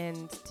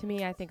 And to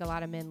me, I think a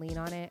lot of men lean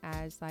on it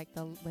as like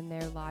when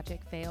their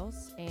logic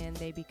fails and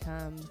they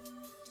become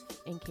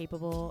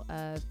incapable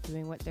of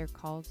doing what they're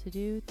called to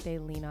do, they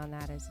lean on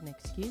that as an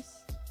excuse.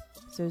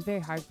 So it was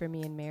very hard for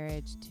me in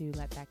marriage to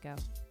let that go.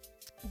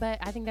 But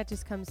I think that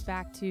just comes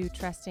back to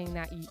trusting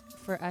that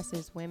for us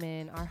as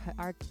women,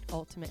 our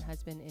ultimate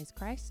husband is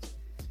Christ.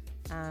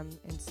 And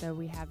so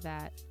we have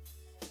that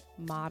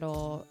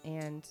model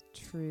and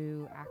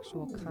true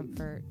actual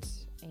comfort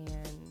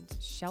and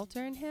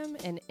shelter in him.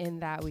 And in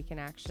that we can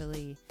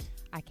actually,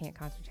 I can't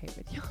concentrate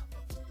with you.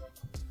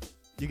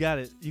 You got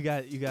it. You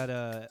got,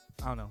 I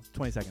don't know,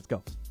 20 seconds.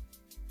 Go.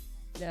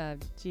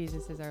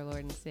 Jesus is our Lord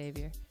and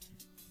Savior.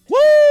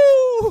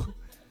 Woo!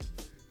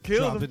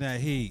 Dropping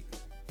that heat.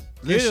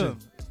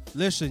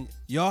 Listen,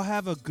 y'all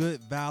have a good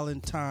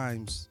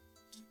Valentine's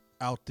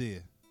out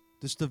there.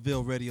 This is the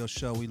Ville Radio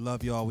Show. We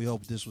love y'all. We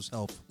hope this was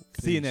helpful.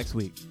 See you next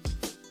week.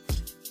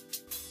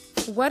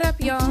 What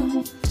up,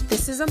 y'all?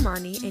 This is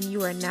Amani, and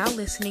you are now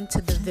listening to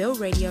the Ville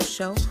Radio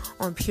Show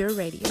on Pure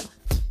Radio.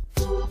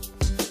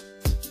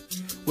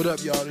 What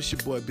up, y'all? This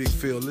your boy Big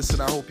Phil. Listen,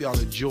 I hope y'all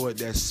enjoyed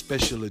that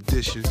special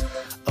edition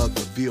of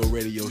the Ville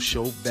Radio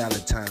Show,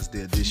 Valentine's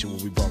Day edition,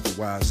 when we brought the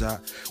wives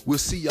out. We'll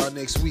see y'all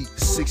next week,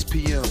 6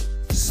 p.m.,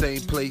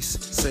 same place,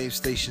 same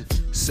station,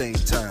 same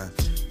time.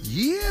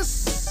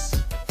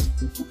 Yes!